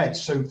turned red.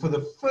 So for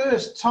the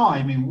first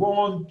time in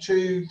 1,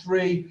 2,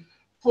 3,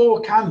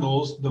 4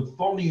 candles, the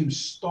volume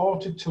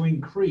started to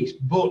increase,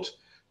 but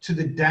to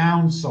the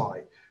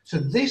downside. So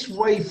this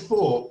wave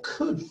 4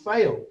 could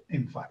fail,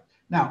 in fact.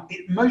 Now,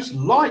 it most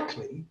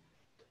likely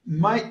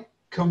might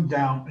come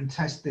down and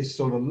test this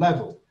sort of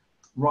level.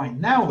 Right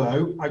now,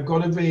 though, I've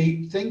got to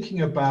be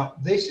thinking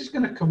about this is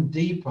going to come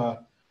deeper.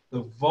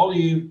 The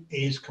volume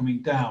is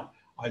coming down.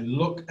 I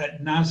look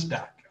at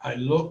NASDAQ. I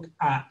look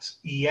at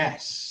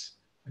ES.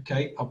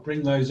 Okay, I'll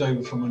bring those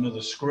over from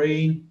another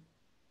screen.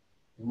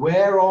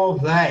 Where are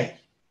they?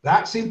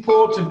 That's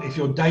important if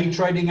you're day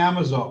trading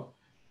Amazon.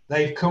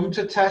 They've come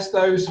to test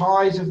those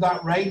highs of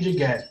that range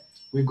again.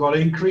 We've got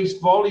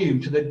increased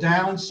volume to the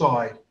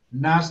downside,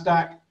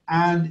 NASDAQ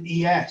and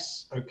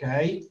ES,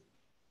 okay?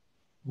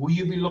 Will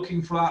you be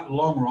looking for that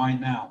long right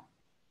now?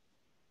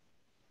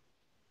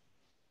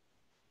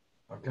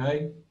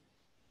 Okay?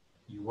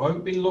 You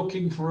won't be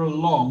looking for a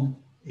long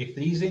if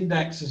these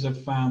indexes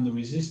have found the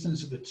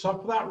resistance at the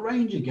top of that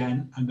range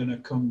again and going to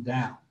come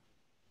down.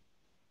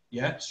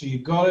 Yeah, so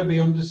you've got to be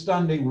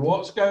understanding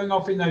what's going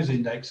off in those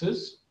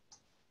indexes.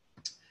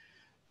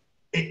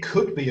 It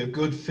could be a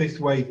good fifth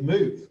wave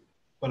move,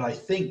 but I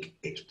think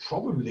it's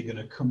probably going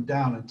to come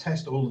down and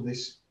test all of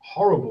this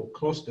horrible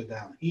cluster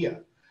down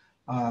here.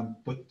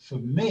 But for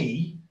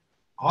me,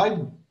 I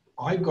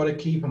I've got to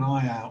keep an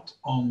eye out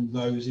on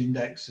those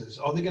indexes.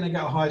 Are they going to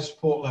get a high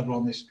support level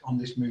on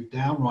this move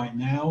down right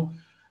now?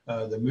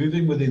 They're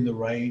moving within the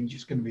range.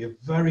 It's going to be a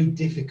very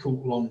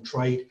difficult long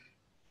trade.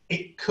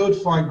 It could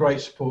find great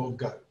support and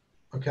go.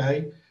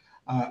 Okay,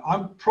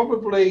 I'm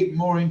probably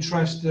more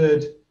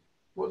interested.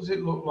 What does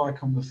it look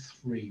like on the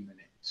 3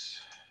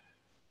 minutes?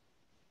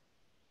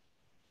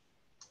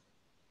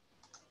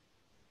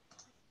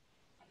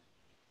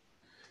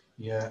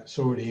 Yeah, it's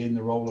already in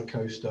the roller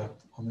coaster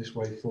on this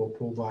wave 4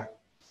 pullback.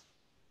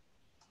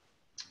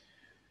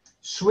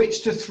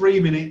 Switch to 3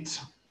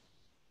 minutes.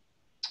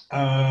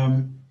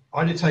 I'd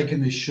have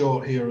taken this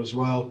short here as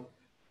well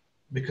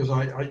because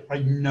I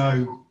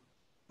know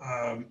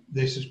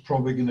this is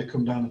probably going to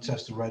come down and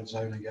test the red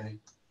zone again.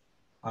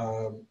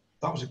 That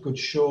was a good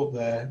short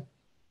there,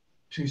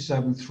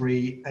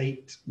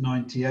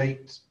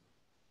 273.898,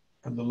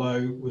 and the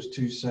low was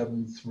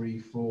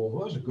 273.4.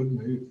 That was a good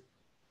move.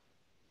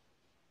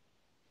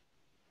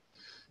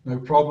 No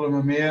problem,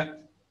 Amir.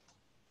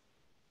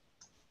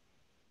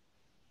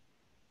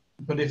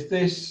 But if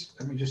this,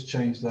 let me just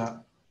change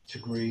that to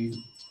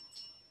green.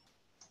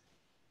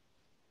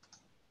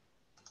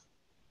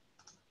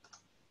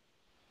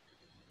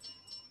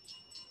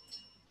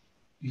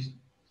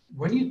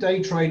 When you're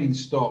day trading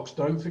stocks,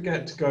 don't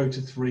forget to go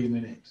to 3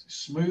 minutes. It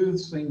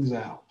smooths things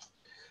out.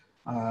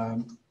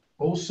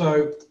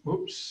 Also,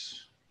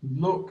 oops,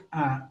 look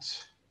at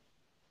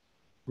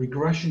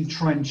regression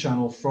trend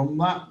channel from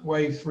that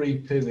wave 3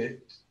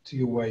 pivot to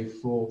your wave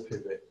 4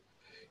 pivot.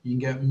 You can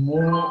get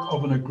more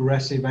of an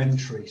aggressive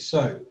entry.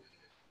 So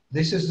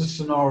this is the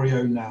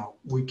scenario now.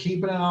 We're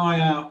keeping an eye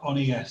out on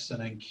ES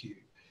and NQ.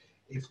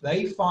 If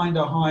they find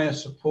a higher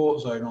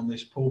support zone on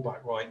this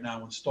pullback right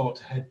now and start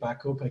to head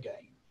back up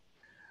again,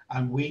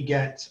 and we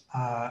get,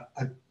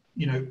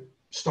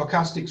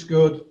 stochastic's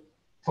good,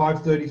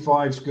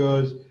 535's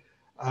good,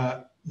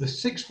 the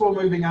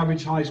 6-4 moving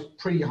average high is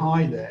pretty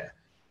high there,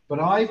 but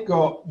I've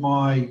got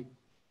my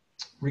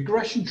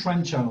regression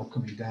trend channel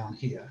coming down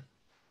here.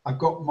 I've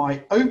got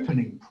my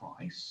opening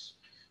price.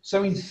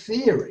 So in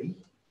theory,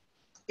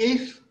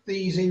 if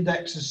these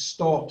indexes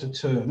start to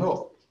turn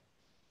up,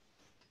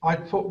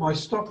 I'd put my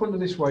stop under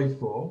this wave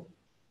 4.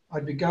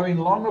 I'd be going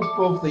long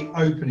above the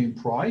opening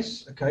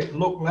price. Okay,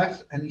 look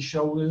left, any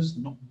shoulders?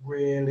 Not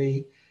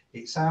really.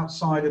 It's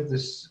outside of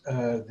this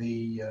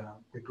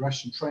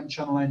regression trend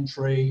channel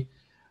entry,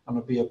 and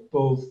I'll be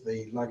above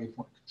the lagging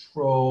point of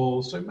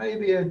control. So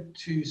maybe a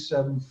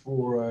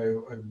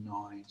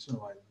 274009,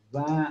 something like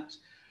that.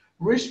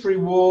 Risk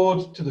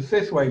reward to the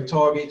 5th wave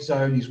target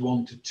zone is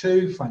 1 to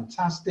 2.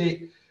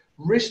 Fantastic.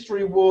 Risk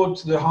reward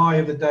to the high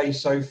of the day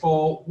so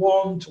far,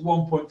 1 to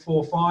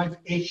 1.45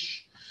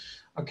 ish.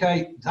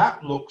 Okay,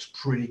 that looks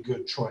pretty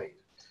good trade.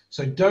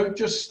 So don't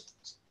just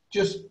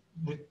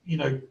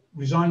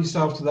resign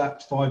yourself to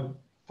that 5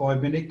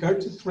 minute. Go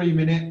to 3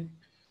 minute.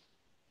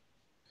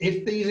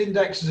 If these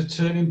indexes are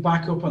turning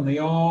back up, and they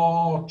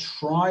are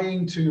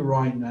trying to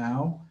right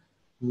now,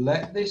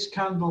 let this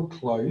candle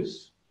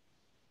close.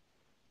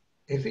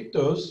 If it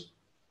does,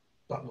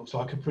 that looks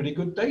like a pretty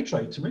good day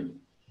trade to me.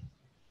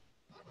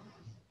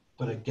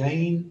 But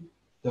again,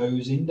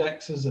 those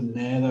indexes are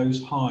near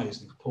those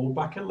highs. They've pulled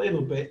back a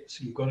little bit,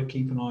 so you've got to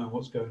keep an eye on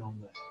what's going on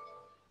there.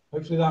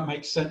 Hopefully that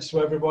makes sense to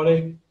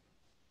everybody.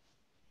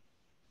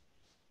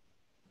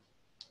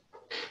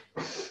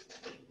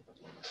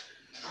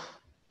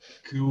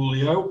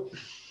 Coolio.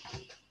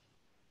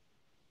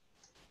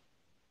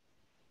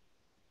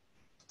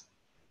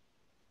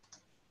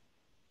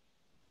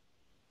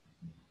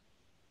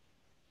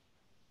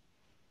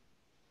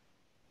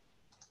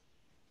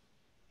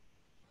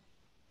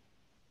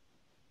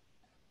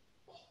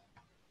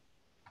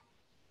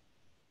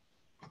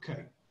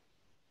 Okay.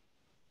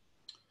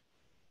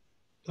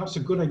 That's a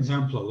good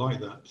example. I like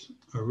that.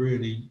 I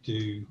really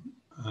do.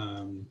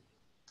 I mean,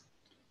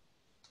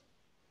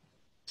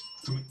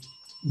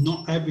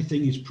 not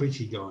everything is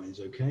pretty, guys,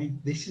 okay?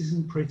 This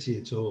isn't pretty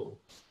at all.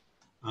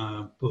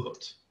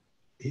 But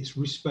it's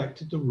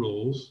respected the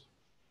rules.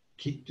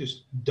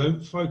 Just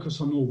don't focus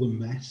on all the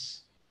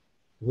mess.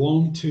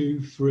 1,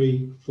 2,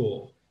 3,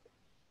 4.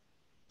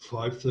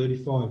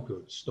 535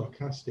 good.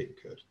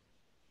 Stochastic good.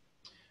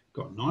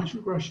 Got a nice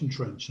regression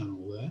trend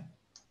channel there.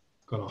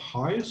 Got a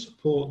higher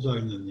support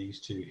zone than these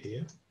two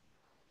here.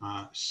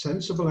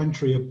 Sensible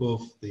entry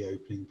above the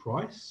opening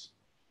price.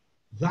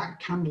 That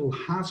candle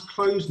has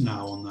closed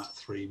now on that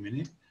 3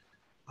 minute.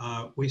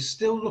 We're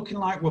still looking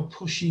like we're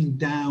pushing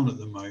down at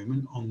the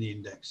moment on the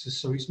indexes,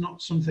 so it's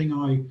not something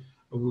I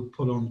would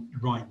put on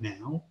right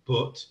now,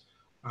 but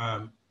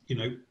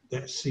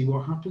let's see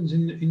what happens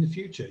in the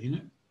future.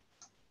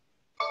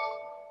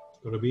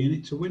 Got to be in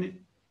it to win it.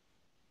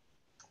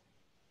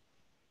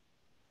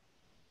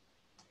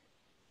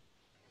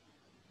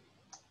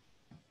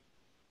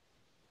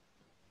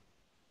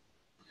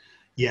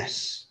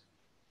 Yes.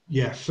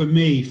 Yeah, for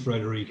me,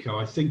 Federico,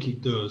 I think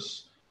it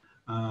does.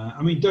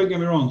 I mean, don't get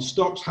me wrong,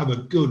 stocks have a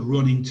good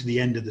run into the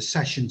end of the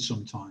session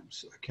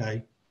sometimes,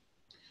 okay?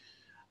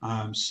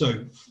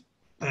 So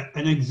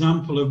an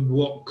example of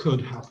what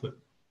could happen,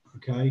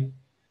 okay?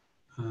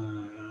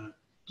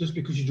 Just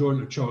because you're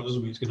drawing a chart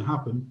doesn't mean it's going to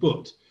happen,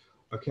 but,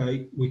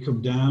 okay, we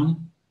come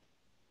down.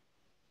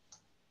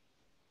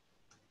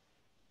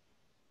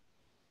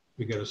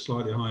 We get a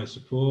slightly higher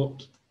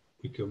support.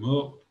 We come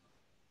up.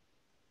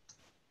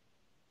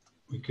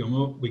 We come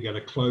up. We get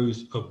a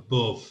close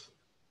above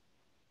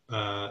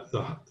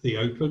the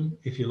open,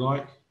 if you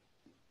like.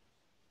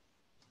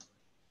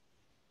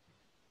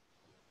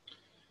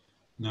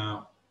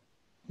 Now,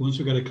 once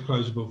we get a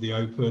close above the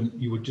open,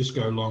 you would just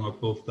go long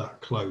above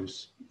that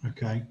close,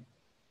 okay,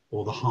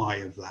 or the high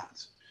of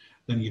that.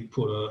 Then you'd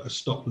put a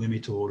stop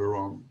limit order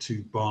on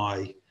to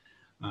buy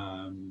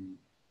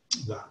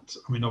that.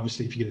 I mean,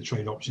 obviously, if you're going to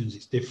trade options,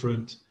 it's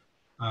different.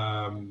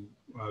 For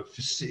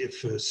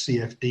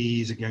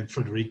CFDs, again,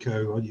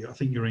 Federico, I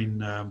think you're in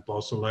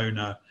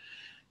Barcelona.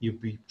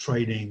 You'd be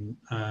trading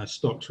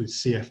stocks with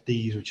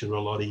CFDs, which are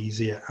a lot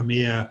easier.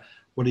 Amir,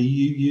 what are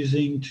you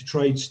using to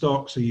trade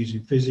stocks? Are you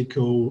using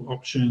physical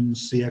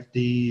options,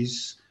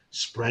 CFDs,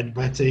 spread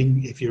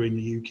betting if you're in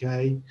the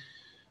UK?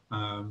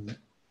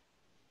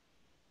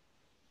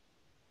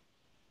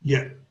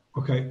 Yeah,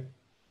 okay.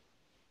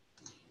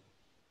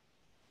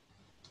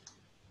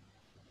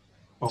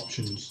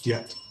 Options,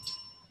 yeah.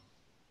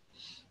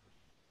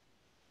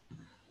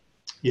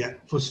 Yeah,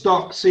 for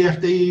stock,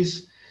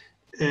 CFDs,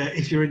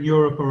 if you're in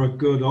Europe, are a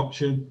good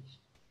option.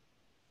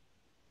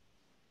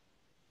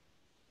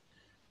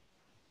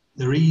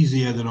 They're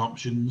easier than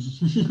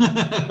options.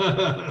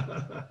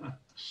 I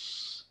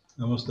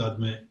must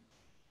admit.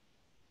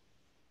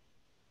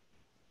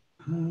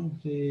 How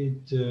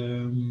did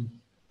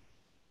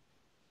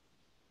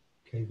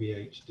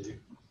KBH do?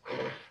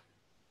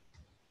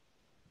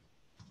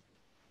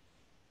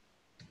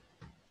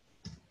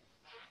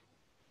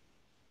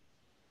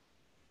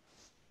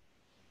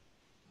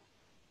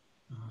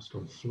 Oh, it's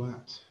gone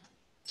flat.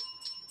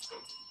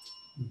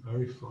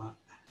 Very flat.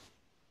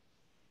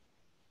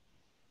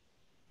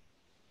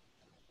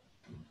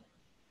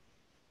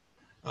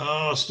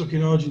 Oh, stuck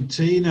in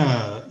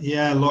Argentina.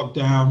 Yeah,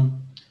 lockdown.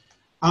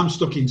 I'm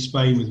stuck in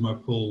Spain with my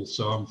pool,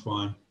 so I'm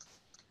fine.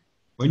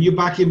 When you're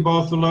back in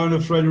Barcelona,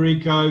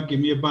 Frederico, give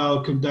me a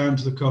bell, come down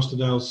to the Costa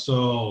del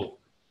Sol.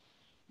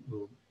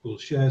 We'll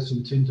share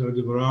some Tinto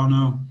de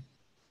Verano.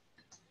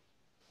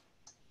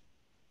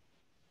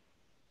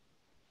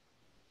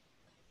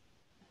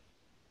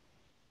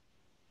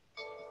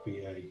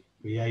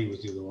 BA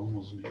was the other one,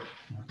 wasn't it?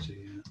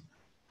 Actually, yeah.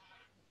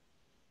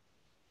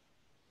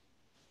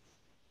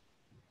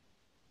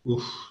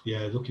 Oof,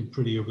 yeah, looking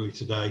pretty ugly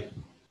today.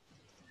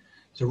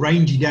 It's a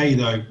rangy day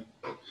though.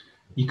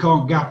 You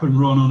can't gap and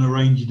run on a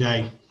rangy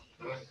day.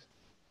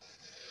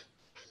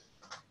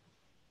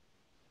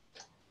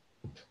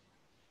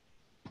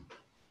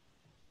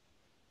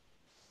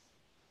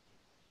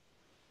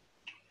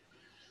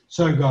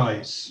 So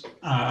guys,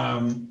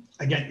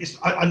 again,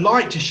 I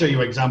like to show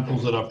you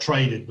examples that I've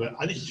traded, but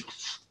I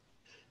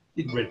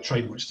didn't really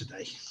trade much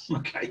today.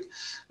 Okay,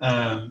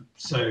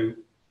 so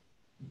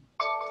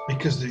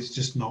because it's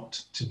just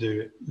not to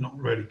do it, not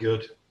really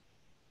good.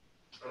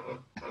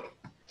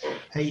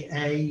 I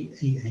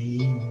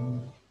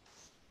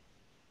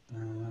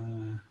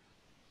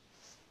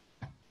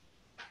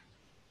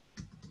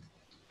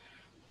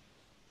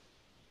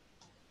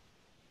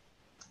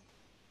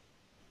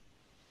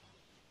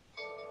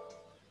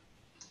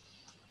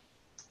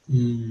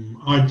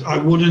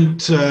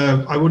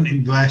wouldn't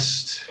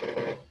invest.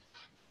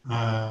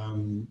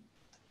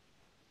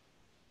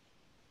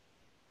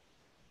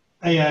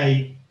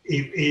 AA,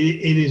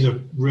 it is a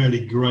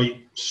really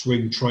great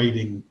swing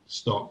trading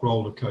stock,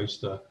 roller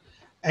coaster.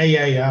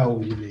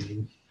 AAL, you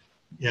mean?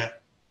 Yeah.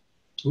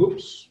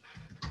 Whoops.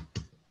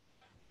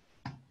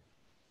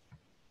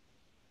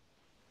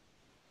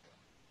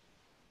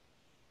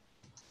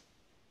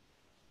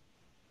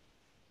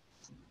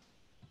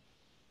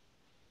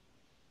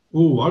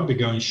 Oh, I'd be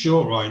going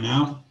short right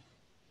now.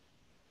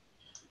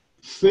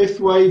 Fifth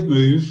wave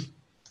move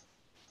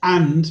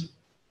and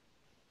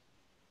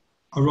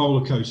a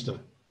roller coaster.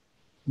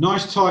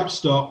 Nice type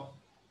stop.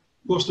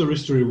 What's the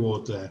risk to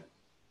reward there?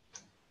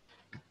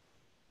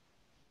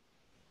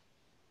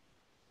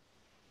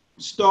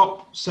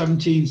 Stop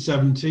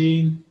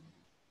 17.17.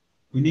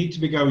 We need to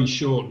be going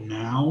short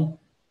now.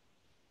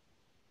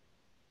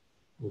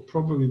 We're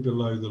probably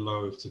below the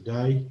low of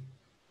today,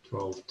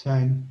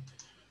 12.10.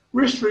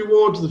 Risk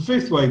reward to the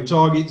fifth wave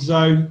target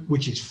zone,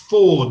 which is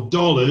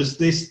 $4.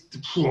 This,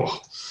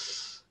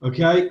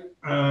 okay,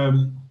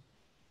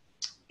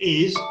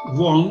 is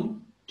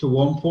 1 to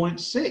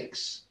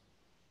 1.6.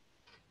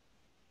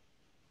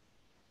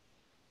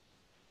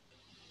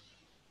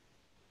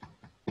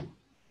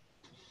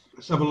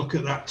 Let's have a look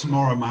at that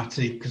tomorrow,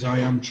 Matty, because I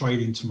am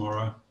trading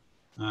tomorrow.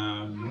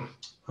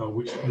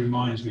 Which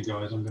reminds me,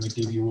 guys, I'm going to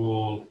give you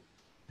all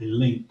a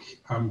link.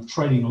 I'm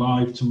trading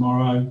live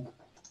tomorrow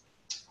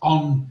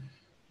on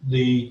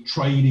the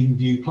Trading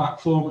View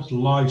platform. It's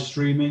live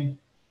streaming.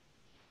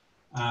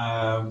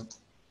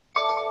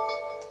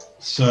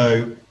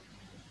 So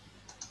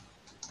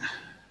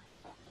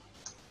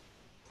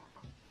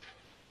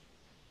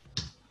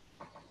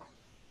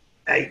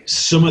hey,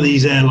 some of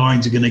these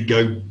airlines are going to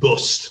go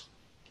bust,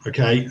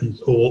 okay,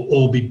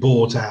 or be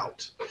bought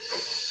out.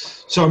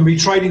 So I'm going to be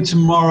trading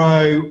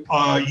tomorrow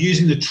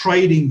using the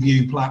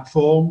TradingView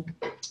platform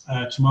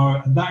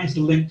tomorrow, and that is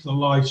the link for the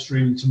live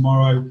stream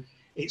tomorrow.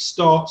 It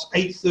starts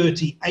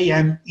 8:30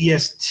 a.m.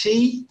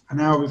 EST,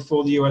 an hour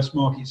before the US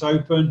markets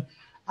open.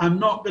 I'm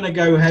not going to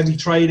go heavy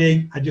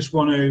trading. I just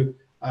want to,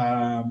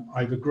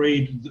 I've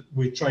agreed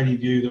with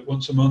TradingView that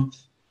once a month,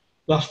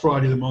 last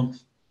Friday of the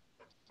month,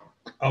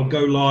 I'll go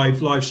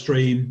live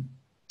stream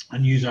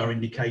and use our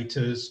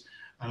indicators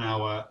and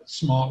our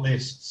smart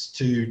lists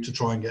to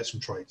try and get some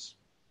trades.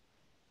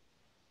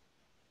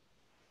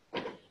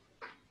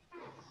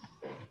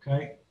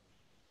 Okay.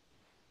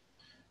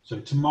 So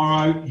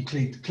tomorrow you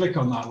click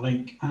on that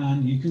link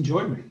and you can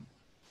join me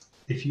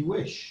if you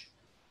wish.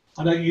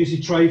 I don't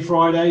usually trade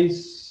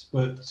Fridays,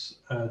 but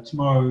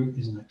tomorrow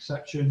is an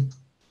exception.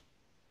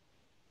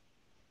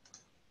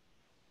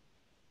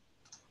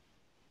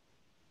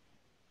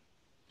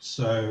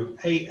 So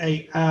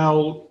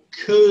AAL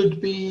could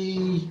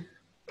be,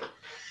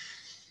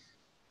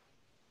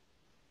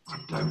 I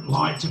don't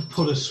like to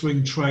put a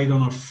swing trade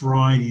on a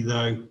Friday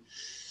though.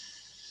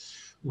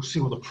 We'll see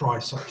what the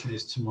price action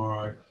is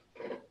tomorrow.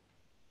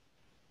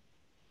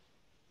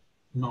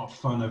 Not a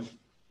fan of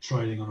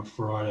trading on a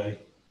Friday.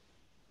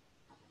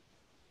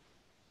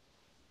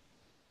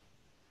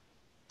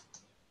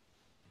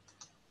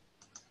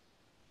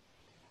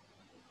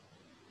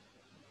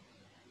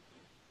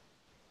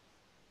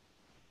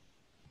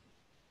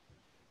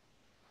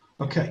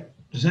 Okay,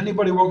 does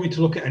anybody want me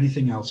to look at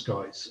anything else,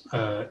 guys?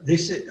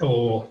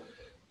 Or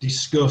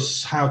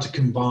discuss how to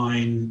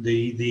combine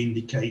the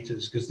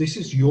indicators, because this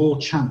is your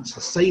chance.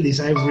 I say this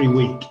every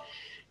week.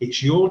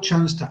 It's your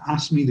chance to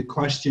ask me the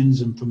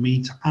questions and for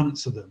me to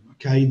answer them,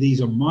 okay? These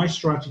are my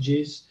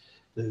strategies.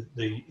 The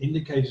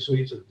indicator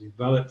suites are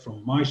developed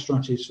from my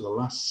strategies for the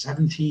last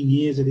 17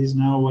 years it is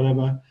now,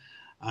 whatever.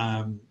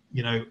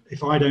 You know,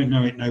 if I don't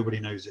know it, nobody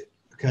knows it,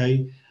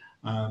 okay?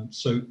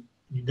 So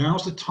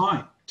now's the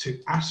time to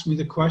ask me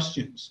the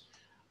questions.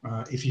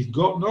 If you've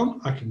got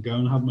none, I can go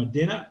and have my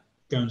dinner,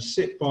 go and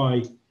sit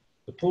by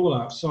the pool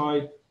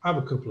outside, have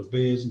a couple of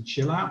beers and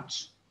chill out.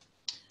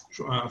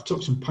 I've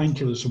took some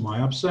painkillers for my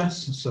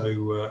abscess,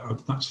 so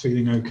that's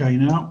feeling okay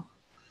now.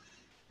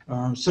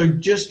 So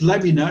just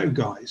let me know,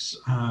 guys.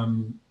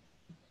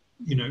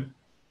 You know,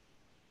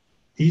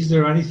 is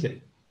there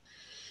anything?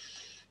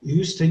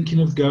 Who's thinking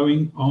of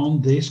going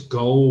on this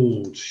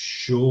gold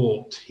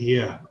short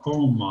here?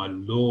 Oh my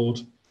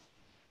Lord.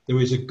 There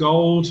is a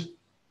gold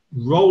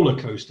roller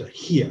coaster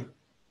here.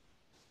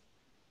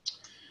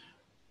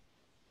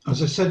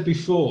 As I said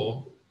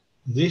before,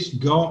 this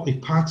Gartley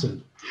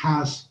pattern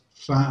has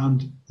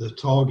found the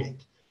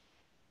target.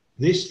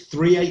 This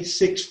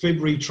 386 fib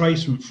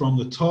retracement from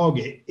the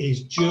target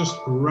is just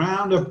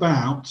round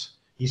about.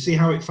 You see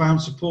how it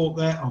found support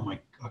there? Oh my,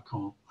 I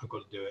can't, I've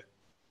got to do it.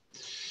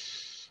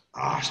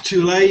 Ah, it's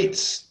too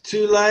late,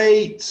 too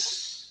late.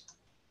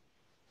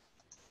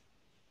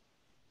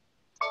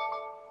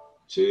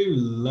 Too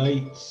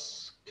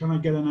late. Can I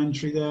get an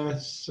entry there?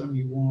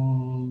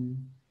 71,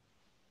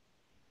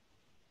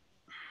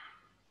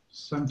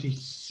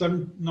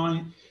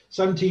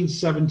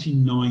 1770,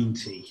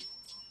 90.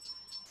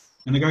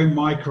 Going to go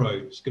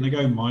micros. Going to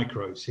go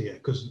micros here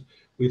because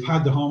we've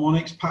had the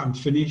harmonics pattern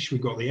finish. We've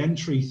got the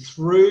entry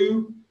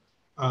through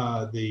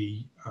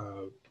the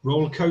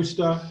roller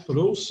coaster, but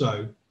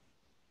also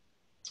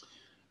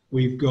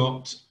we've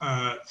got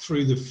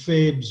through the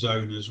fib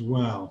zone as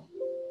well.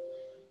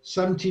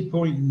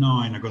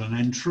 70.9. I got an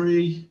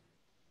entry.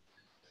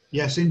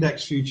 Yes,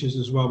 index futures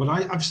as well. But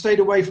I've stayed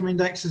away from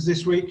indexes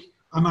this week.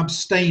 I'm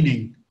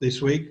abstaining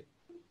this week.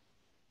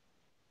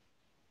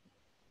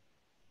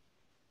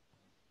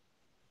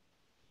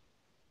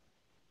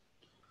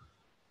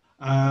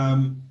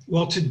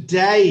 Well,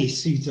 today,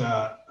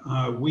 Caesar,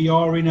 we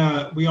are on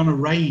a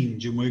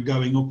range, and we're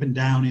going up and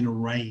down in a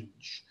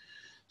range.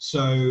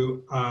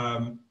 So,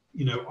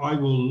 you know, I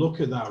will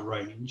look at that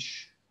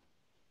range.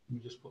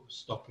 Let me just put a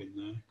stop in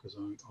there because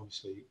I'm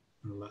obviously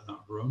going to let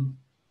that run.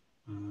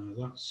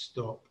 That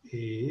stop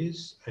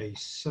is a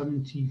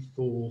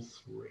 74.3.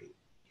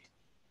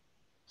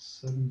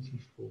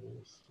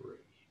 74.3.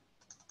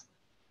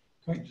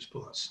 Okay, just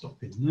put that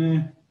stop in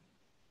there.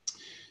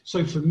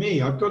 So for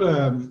me, I've got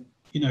to,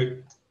 you know,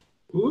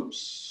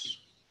 oops.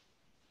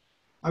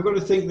 I've got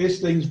to think this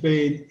thing's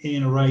been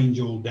in a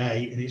range all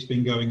day and it's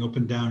been going up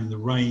and down in the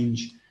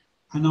range.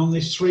 And on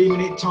this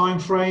 3-minute time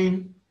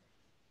frame,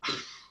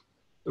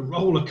 the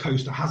roller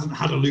coaster hasn't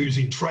had a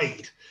losing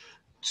trade.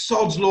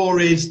 Sod's law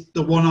is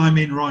the one I'm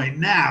in right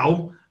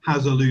now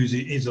is a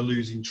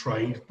losing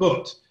trade,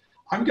 but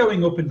I'm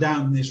going up and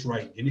down in this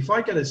range. And if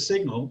I get a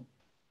signal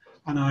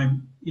and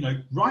I'm, you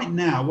know, right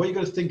now, what you've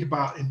got to think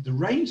about is the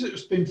range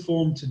that's been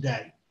formed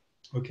today,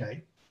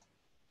 okay?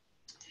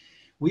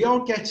 We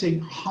are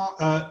getting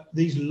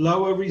these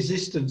lower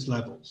resistance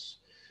levels.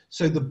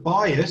 So the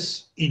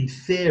bias, in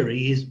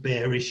theory, is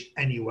bearish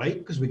anyway,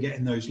 because we're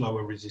getting those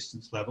lower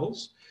resistance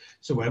levels.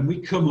 So when we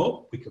come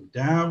up, we come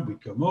down, we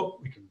come up,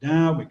 we come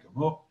down, we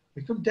come up,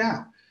 we come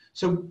down.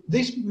 So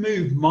this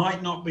move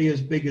might not be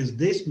as big as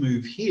this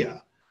move here,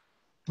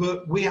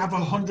 but we have a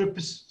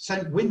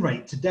 100% win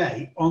rate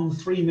today on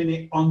 3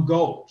 minute on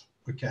gold,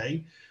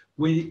 okay?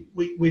 We've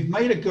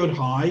made a good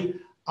high.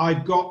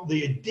 I've got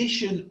the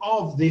addition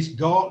of this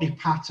Gartley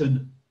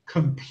pattern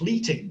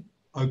completing,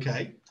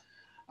 okay?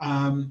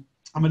 I'm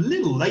a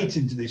little late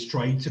into this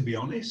trade, to be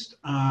honest,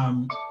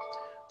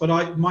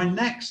 but my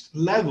next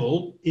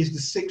level is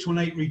the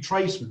 618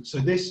 retracement. So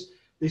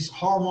this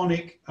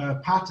harmonic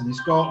pattern,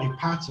 this Gartley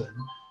pattern,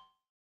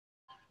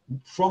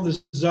 from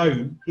the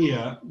zone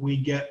here, we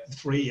get the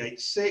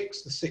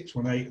 386, the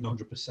 618, and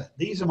 100%.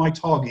 These are my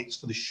targets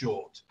for the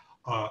short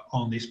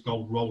on this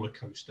gold roller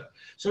coaster.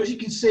 So as you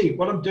can see,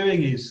 what I'm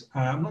doing is,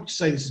 I'm not to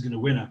say this is going to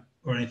win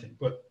or anything,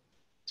 but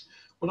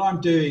what I'm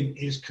doing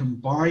is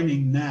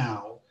combining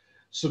now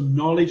some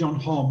knowledge on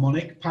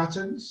harmonic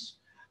patterns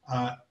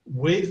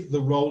with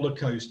the roller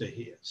coaster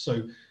here.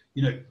 So,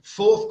 you know,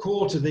 fourth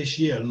quarter this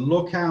year,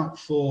 look out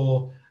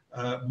for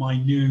my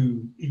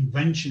new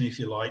invention, if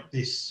you like,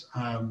 this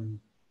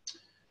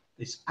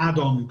this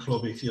add-on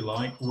club, if you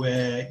like,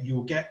 where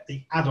you'll get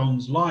the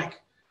add-ons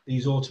like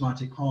these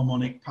automatic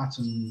harmonic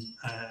pattern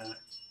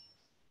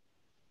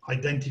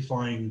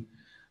identifying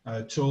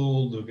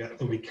tool.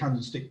 There'll be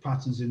candlestick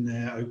patterns in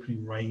there,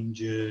 opening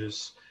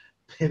ranges,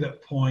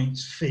 pivot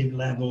points, fib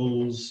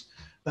levels,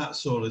 that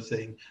sort of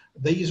thing.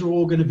 These are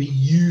all going to be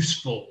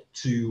useful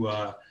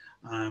to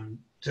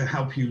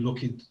help you look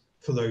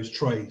for those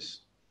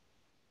trades.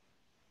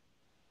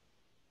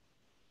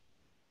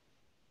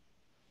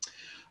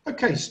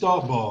 Okay,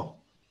 start bar.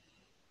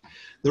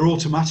 They're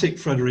automatic,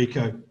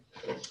 Federico.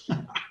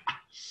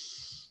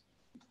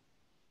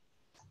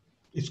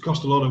 It's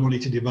cost a lot of money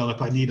to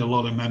develop. I need a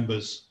lot of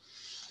members.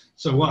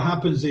 So what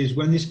happens is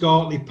when this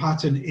Gartley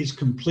pattern is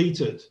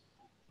completed,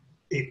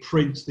 it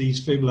prints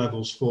these fib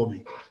levels for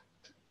me.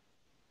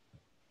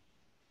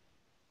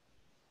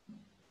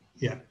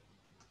 Yeah.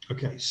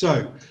 Okay,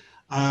 so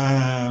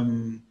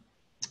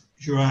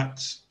you're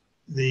at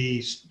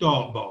the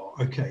start bar.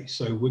 Okay,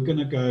 so we're going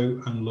to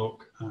go and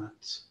look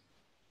at,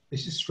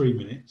 this is 3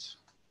 minutes.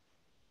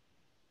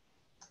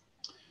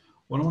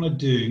 What I want to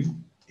do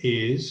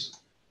is,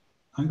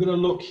 I'm going to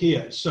look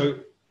here. So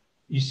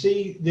you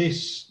see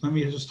this, let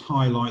me just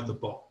highlight the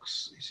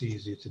box. It's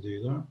easier to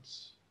do that.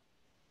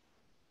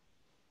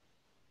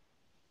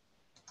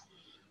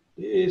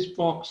 This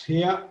box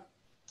here,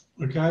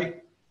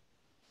 okay.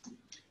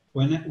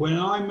 When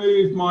I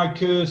move my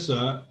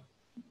cursor,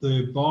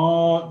 the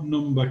bar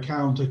number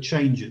counter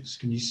changes.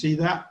 Can you see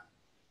that?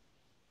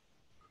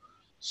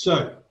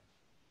 So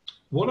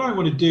what I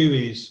want to do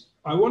is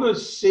I want to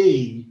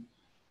see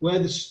where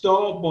the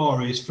start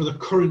bar is for the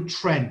current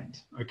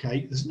trend.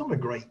 Okay, there's not a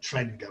great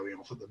trend going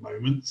off at the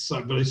moment,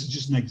 so but this is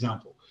just an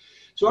example.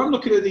 So I'm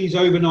looking at these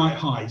overnight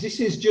highs. This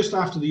is just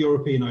after the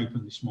European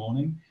Open this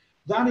morning.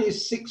 That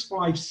is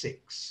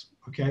 656.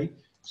 Okay,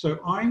 so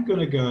I'm going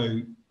to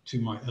go to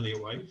my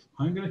Elliott Wave.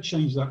 I'm going to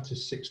change that to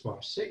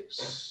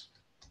 656.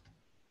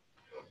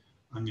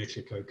 I'm going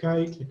to click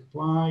OK, click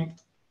Apply,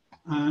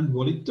 and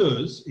what it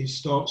does is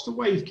starts the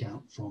wave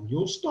count from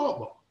your start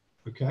bar.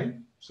 Okay,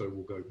 so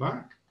we'll go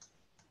back.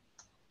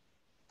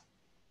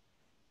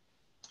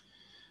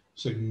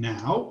 So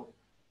now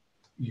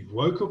you've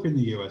woke up in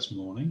the US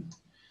morning,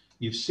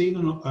 you've seen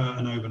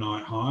an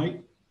overnight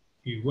high,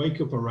 you wake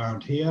up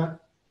around here,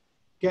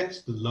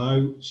 gets the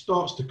low,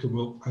 starts to come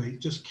up, and it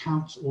just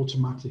counts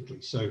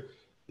automatically. So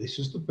this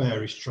is the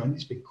bearish trend.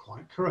 It's been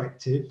quite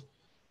corrective.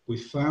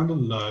 We've found a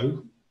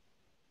low.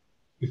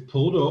 We've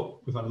pulled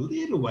up. We've had a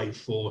little wave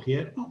 4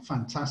 here. Not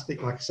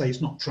fantastic. Like I say,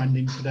 it's not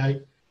trending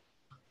today.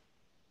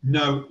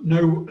 No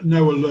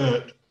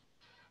alert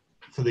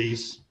for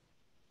these.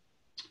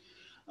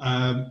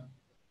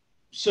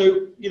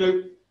 So, you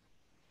know,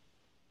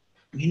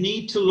 you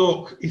need to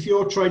look, if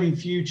you're trading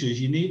futures,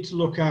 you need to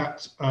look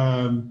at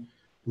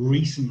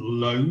recent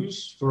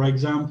lows, for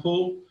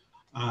example.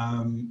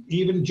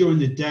 Even during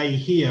the day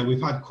here,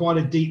 we've had quite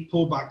a deep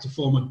pullback to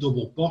form a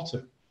double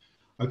bottom.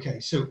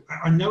 Okay, so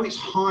I know it's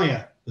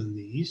higher than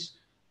these,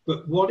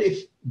 but what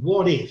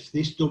if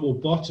this double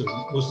bottom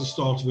was the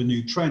start of a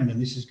new trend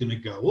and this is going to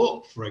go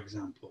up, for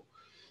example?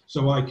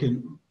 So I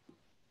can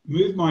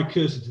move my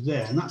cursor to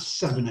there, and that's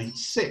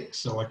 786,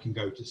 so I can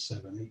go to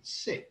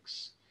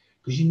 786.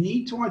 Because you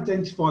need to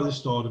identify the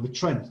start of a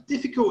trend. It's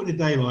difficult in a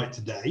day like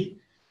today,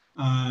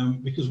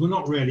 because we're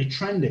not really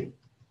trending.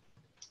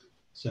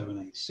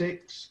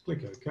 786,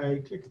 click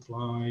OK, click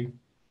Apply,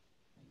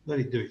 let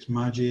it do its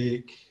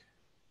magic.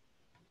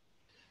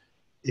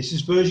 This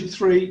is version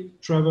 3,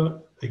 Trevor,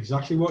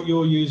 exactly what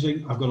you're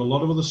using. I've got a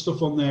lot of other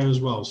stuff on there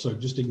as well, so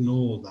just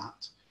ignore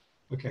that.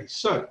 Okay,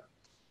 so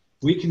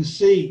we can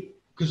see,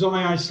 because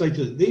I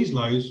isolated these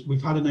lows,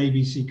 we've had an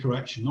ABC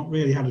correction, not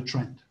really had a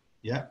trend,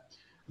 yeah?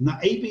 And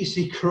that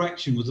ABC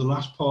correction was the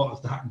last part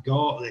of that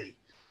Gartley,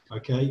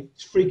 okay?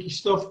 It's freaky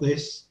stuff,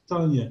 this, I'm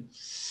telling you.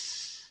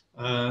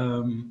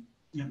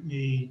 Let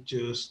me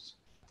just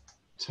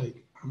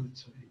delete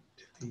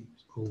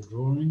all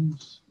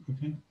drawings.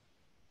 Okay.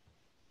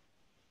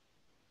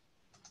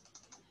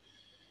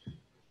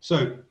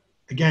 So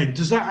again,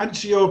 does that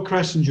answer your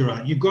question,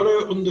 Gerard? You've got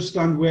to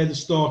understand where the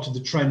start of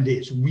the trend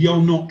is. We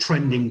are not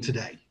trending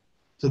today,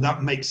 so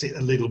that makes it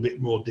a little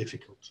bit more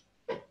difficult.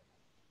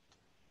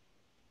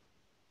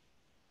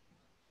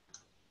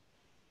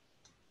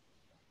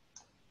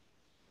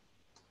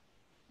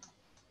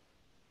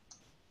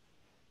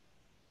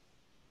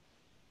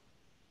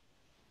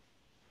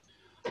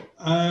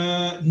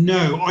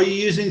 No. Are you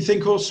using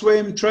Think or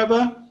Swim,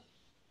 Trevor?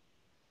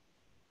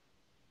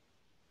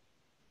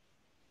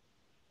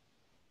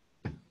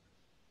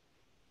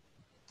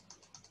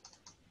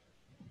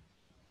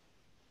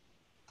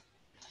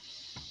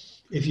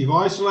 If you've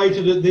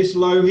isolated at this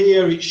low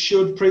here, it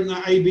should print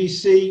that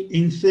ABC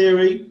in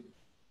theory.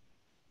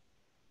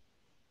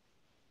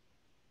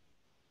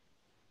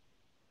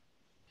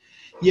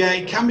 Yeah,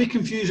 it can be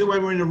confusing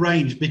when we're in a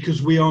range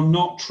because we are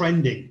not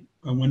trending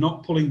and we're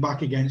not pulling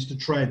back against a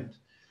trend.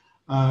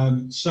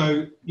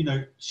 So, you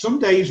know, some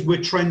days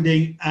we're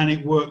trending and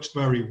it works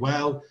very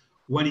well.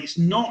 When it's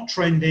not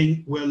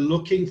trending, we're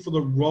looking for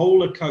the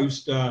roller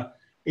coaster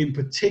in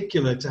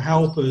particular to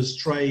help us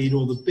trade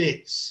all the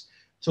bits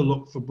to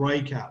look for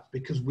breakouts,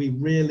 because we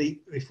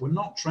really, if we're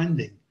not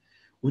trending,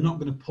 we're not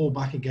going to pull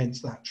back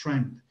against that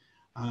trend.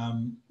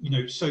 You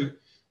know, so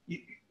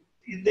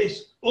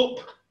this up,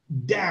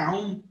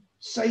 down,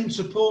 same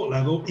support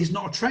level is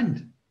not a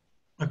trend,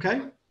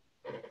 okay?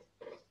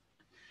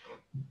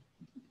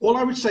 All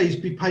I would say is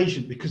be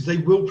patient, because they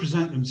will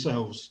present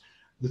themselves.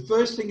 The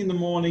first thing in the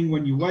morning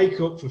when you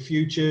wake up for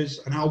futures,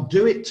 and I'll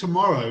do it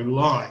tomorrow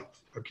live,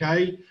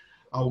 okay?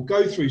 I'll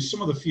go through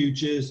some of the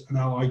futures and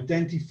I'll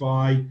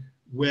identify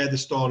where the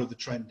start of the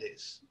trend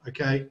is,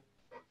 okay?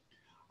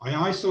 I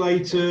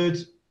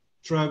isolated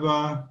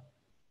Trevor.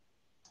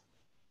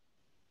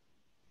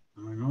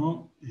 Hang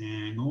on.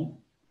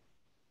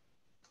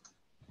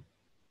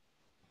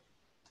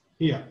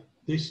 Here,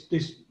 this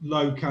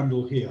low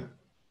candle here.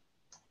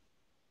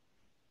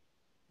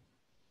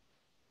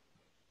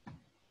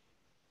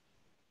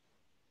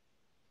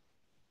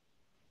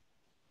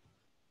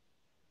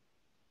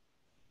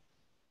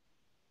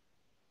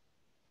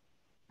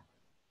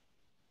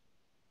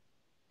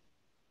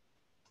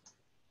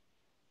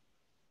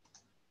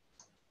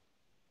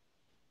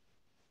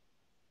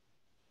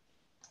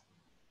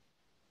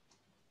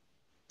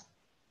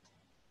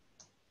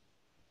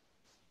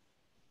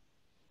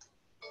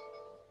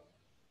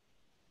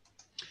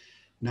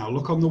 Now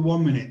look on the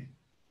 1 minute.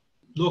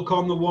 Look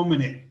on the 1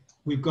 minute.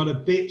 We've got a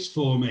bits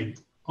forming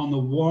on the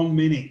 1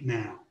 minute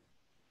now.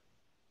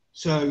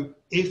 So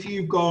if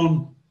you've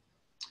gone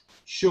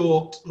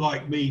short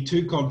like me,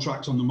 2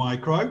 contracts on the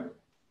micro,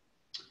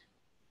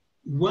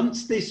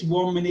 once this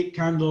 1 minute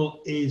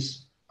candle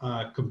is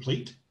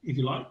complete, if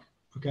you like,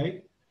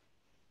 okay,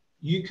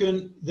 you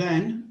can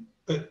then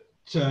at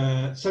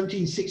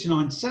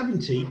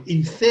 1769.70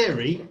 in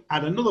theory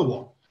add another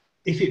one.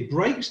 If it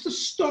breaks the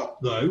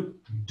stop though,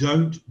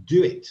 don't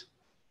do it.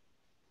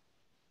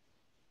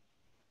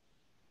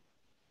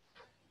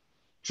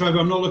 Trevor,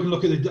 I'm not going to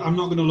look at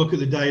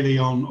the daily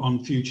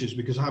on futures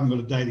because I haven't got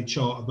a daily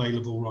chart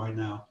available right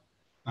now,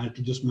 and it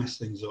can just mess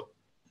things up.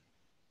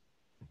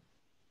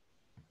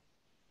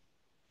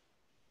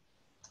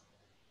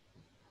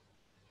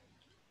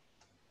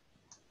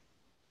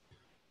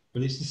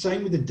 But it's the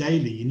same with the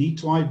daily. You need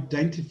to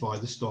identify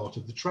the start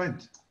of the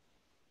trend.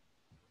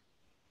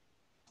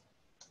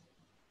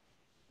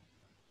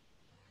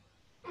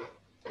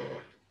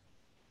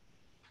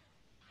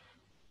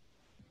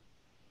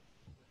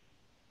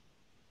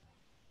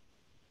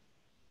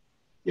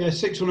 Yeah,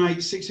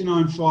 618,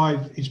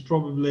 69.5 is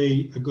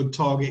probably a good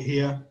target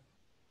here.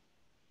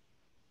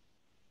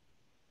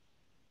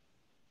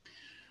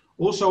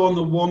 Also on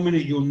the 1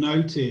 minute, you'll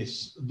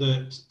notice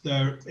that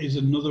there is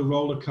another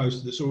roller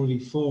coaster that's already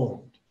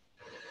formed.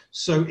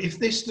 So if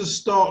this does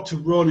start to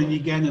run and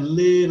you're getting a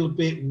little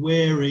bit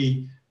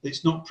wary,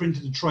 it's not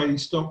printed a trading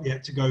stop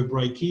yet to go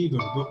break even,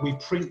 but we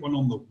print one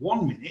on the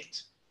 1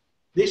 minute,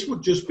 this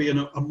would just be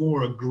a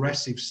more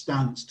aggressive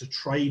stance to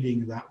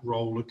trading that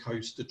roller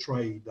coaster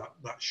trade,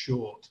 that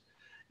short,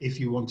 if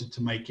you wanted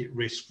to make it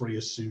risk-free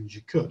as soon as you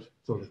could,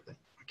 sort of thing,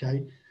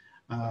 okay?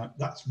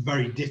 That's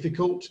very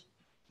difficult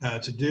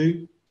to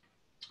do,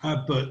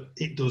 but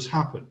it does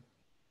happen.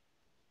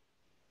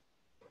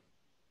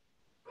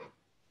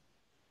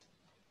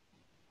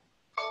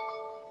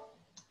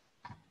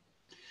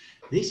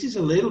 This is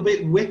a little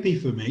bit whippy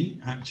for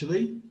me,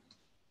 actually.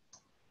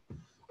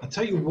 I'll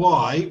tell you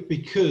why,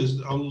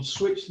 because I'll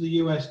switch to the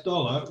US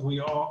dollar. We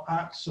are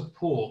at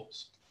support.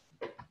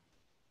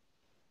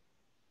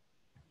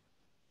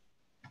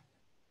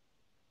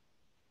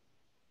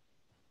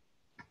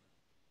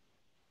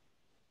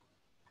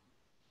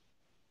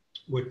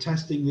 We're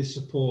testing this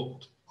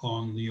support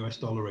on the US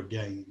dollar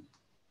again,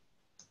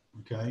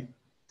 okay?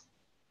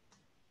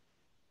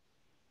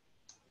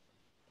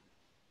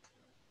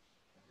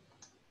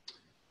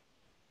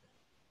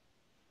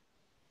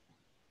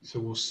 So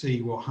we'll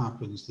see what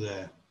happens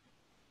there.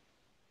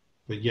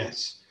 But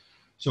yes,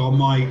 so on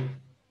my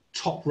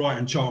top right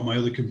hand chart on my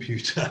other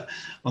computer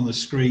on the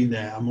screen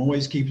there, I'm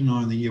always keeping an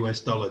eye on the US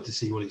dollar to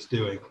see what it's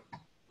doing.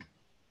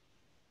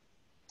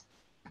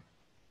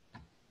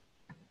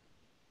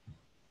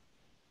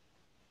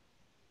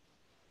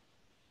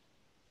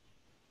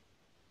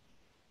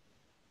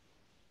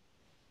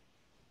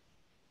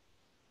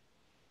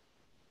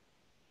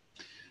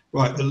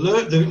 Right, the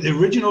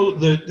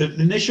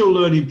initial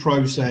learning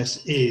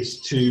process is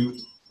to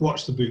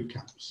watch the boot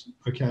camps,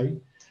 okay?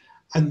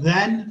 And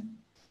then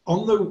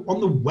on the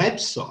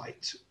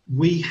website,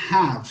 we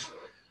have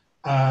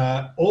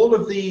all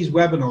of these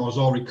webinars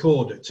are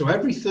recorded. So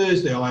every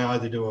Thursday, I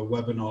either do a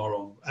webinar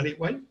on Elliott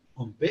Wave,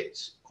 on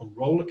bits, on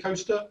roller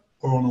coaster,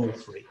 or on all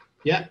three.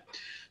 Yeah.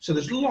 So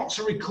there's lots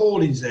of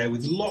recordings there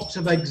with lots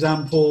of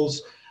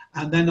examples,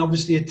 and then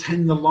obviously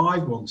attend the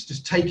live ones.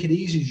 Just take it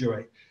easy,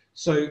 Joey.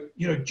 So,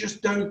 you know,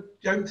 just don't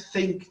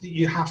think that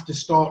you have to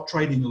start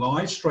trading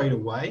live straight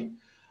away.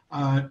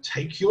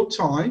 Take your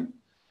time,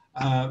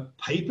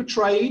 paper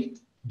trade,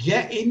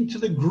 get into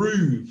the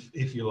groove,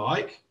 if you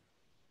like.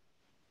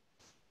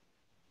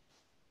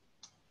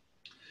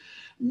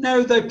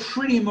 No, they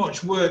pretty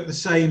much work the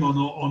same on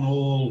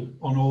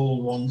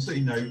all ones.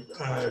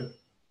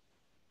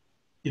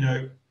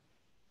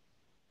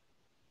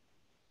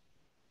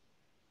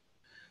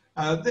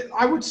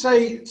 I would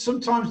say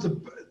sometimes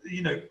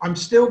I'm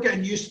still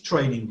getting used to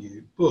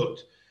TradingView, but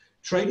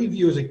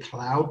TradingView is a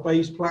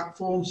cloud-based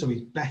platform, so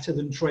it's better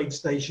than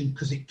TradeStation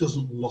because it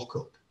doesn't lock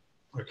up.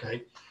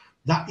 Okay,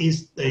 that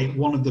is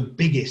one of the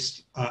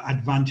biggest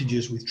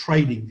advantages with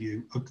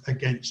TradingView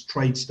against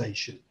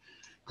TradeStation,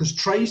 because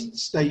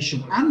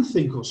TradeStation and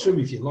Thinkorswim,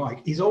 if you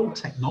like, is old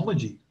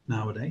technology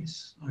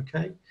nowadays.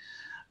 Okay,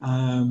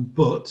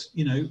 but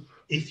you know,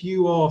 if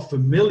you are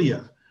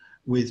familiar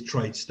with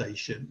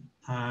TradeStation,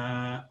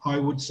 I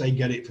would say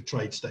get it for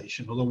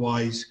TradeStation.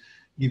 Otherwise,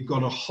 you've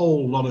got a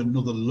whole lot of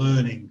another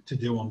learning to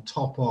do on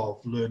top of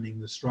learning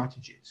the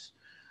strategies.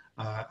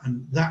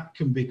 And that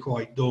can be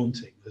quite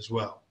daunting as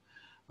well.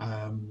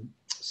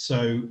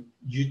 So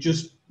you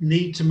just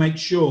need to make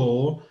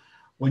sure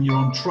when you're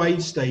on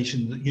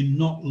TradeStation that you're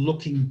not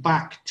looking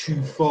back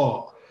too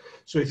far.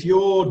 So if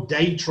you're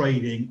day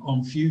trading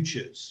on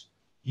futures,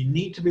 you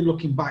need to be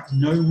looking back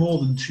no more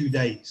than 2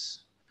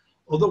 days.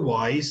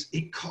 Otherwise,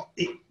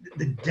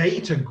 the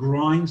data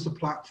grinds the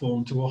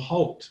platform to a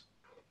halt.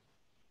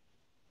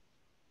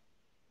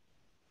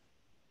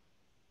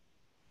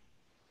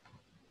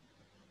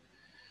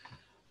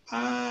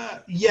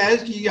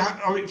 Yes,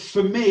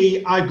 for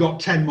me, I've got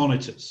 10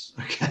 monitors.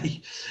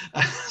 Okay,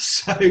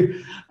 so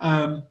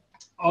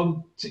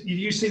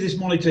you see this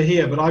monitor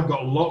here, but I've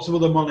got lots of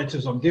other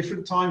monitors on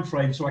different time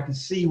frames, so I can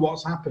see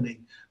what's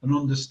happening and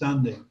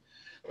understanding.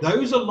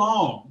 Those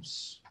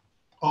alarms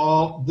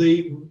are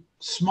the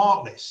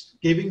smart list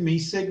giving me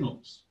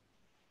signals.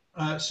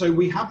 So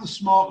we have the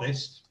smart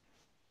list,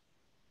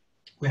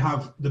 we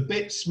have the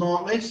bit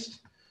smart list,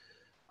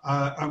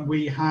 and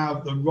we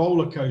have the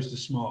roller coaster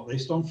smart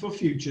list on for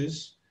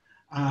futures.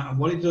 And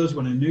what it does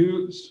when a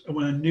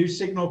new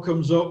signal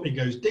comes up, it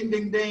goes ding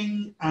ding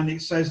ding, and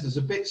it says there's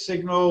a bit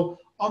signal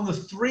on the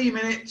 3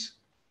 minute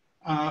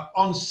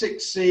on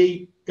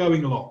 6C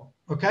going along.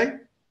 Okay,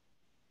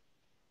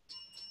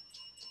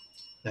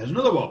 there's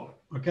another one.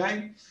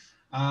 Okay.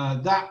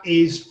 That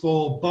is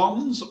for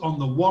bonds on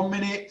the 1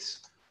 minute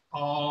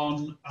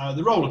on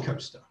the roller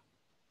coaster.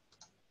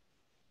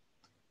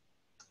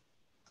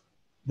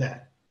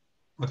 There,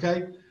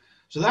 okay.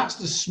 So that's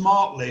the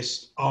smart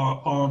list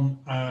on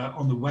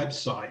the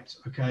website.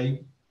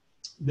 Okay,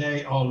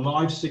 they are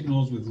live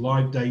signals with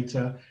live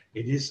data.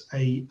 It is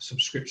a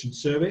subscription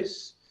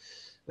service.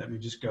 Let me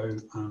just go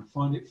and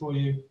find it for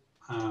you.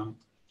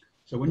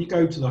 So when you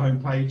go to the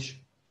home page,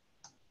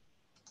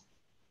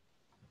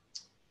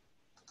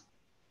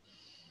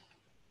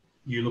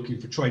 you're looking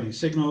for trading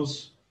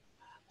signals,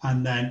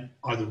 and then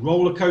either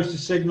roller coaster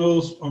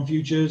signals on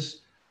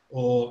futures,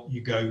 or you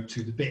go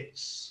to the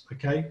bits.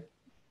 Okay,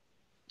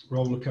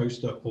 roller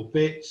coaster or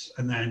bits,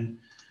 and then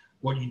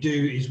what you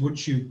do is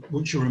once you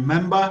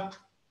remember,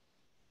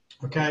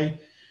 okay,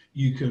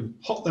 you can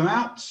pop them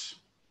out.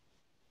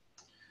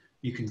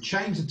 You can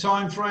change the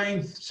time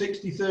frame: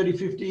 60, 30,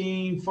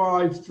 15,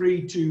 5,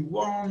 3, 2,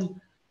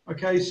 1.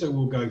 Okay, so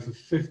we'll go for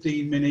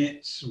 15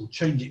 minutes. We'll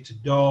change it to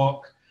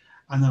dark.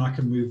 And then I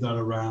can move that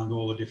around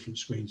all the different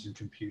screens and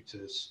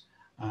computers,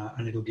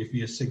 and it'll give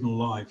me a signal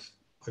live.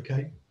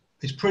 Okay,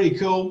 it's pretty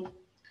cool.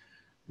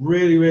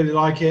 Really, really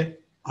like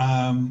it.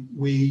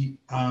 Very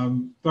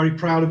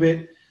proud of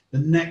it. The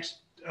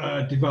next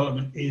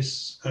development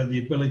is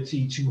the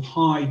ability to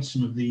hide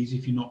some of these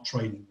if you're not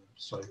trading them.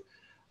 So,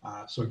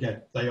 so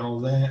again, they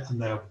are there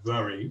and they are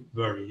very,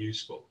 very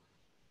useful.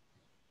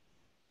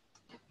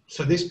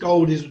 So this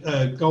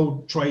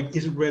gold trade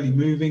isn't really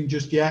moving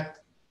just yet.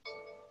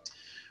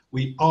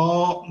 We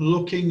are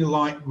looking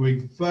like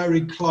we're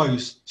very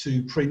close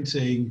to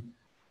printing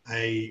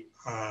a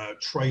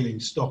trailing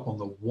stop on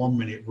the 1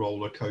 minute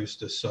roller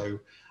coaster. So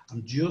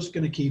I'm just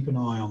going to keep an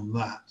eye on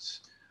that.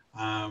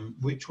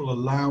 which will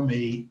allow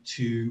me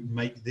to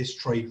make this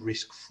trade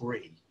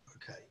risk-free.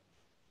 Okay.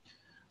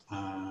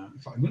 In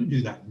fact, I'm going to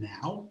do that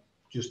now,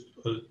 just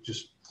for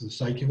the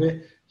sake of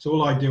it. So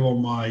all I do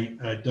on my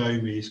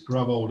dome is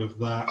grab hold of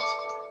that,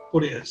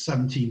 put it at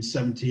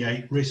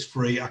 1778,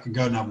 risk-free. I can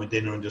go and have my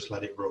dinner and just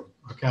let it run.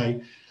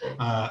 Okay.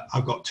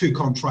 I've got 2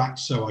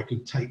 contracts, so I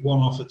could take one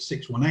off at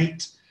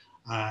 618,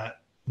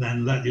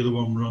 then let the other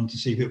one run to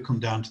see if it'll come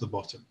down to the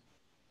bottom.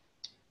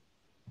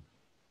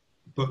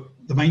 But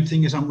the main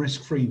thing is I'm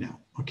risk-free now.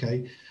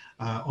 Okay.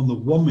 On the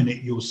 1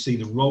 minute, you'll see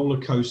the roller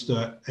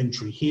coaster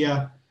entry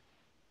here.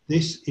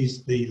 This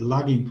is the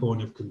lagging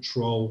point of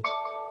control,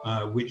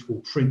 which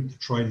will print the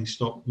trailing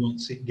stop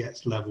once it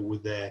gets level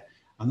with there.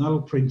 And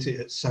that'll print it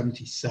at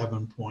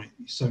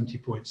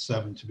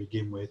 70.7 to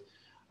begin with.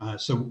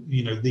 So,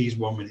 you know, these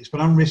 1 minutes,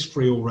 but I'm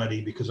risk-free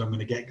already because I'm going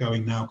to get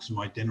going now because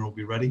my dinner will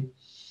be ready.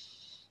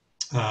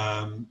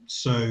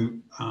 So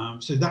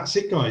that's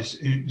it, guys.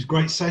 It was a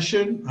great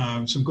session,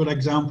 some good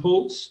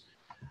examples.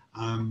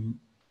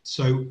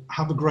 So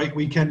have a great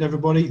weekend,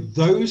 everybody.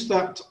 Those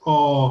that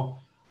are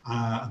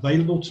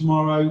available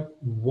tomorrow,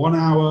 1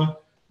 hour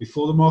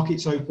before the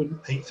markets open,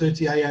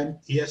 8:30 a.m.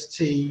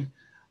 EST.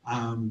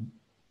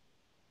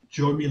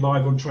 Join me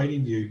live on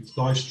TradingView,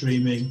 live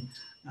streaming,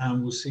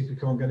 and we'll see if we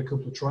can't get a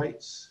couple of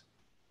trades.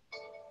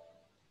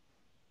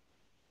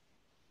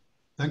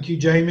 Thank you,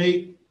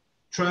 Jamie.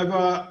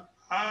 Trevor,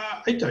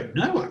 I don't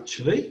know,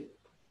 actually.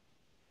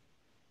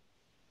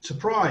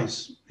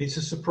 Surprise. It's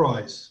a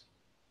surprise.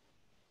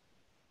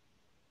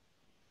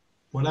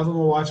 Whatever my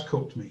wife's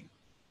cooked me.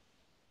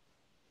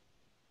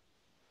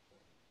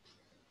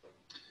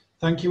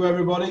 Thank you,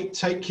 everybody.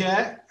 Take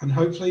care, and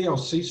hopefully I'll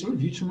see some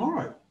of you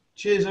tomorrow.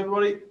 Cheers,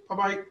 everybody.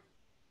 Bye-bye.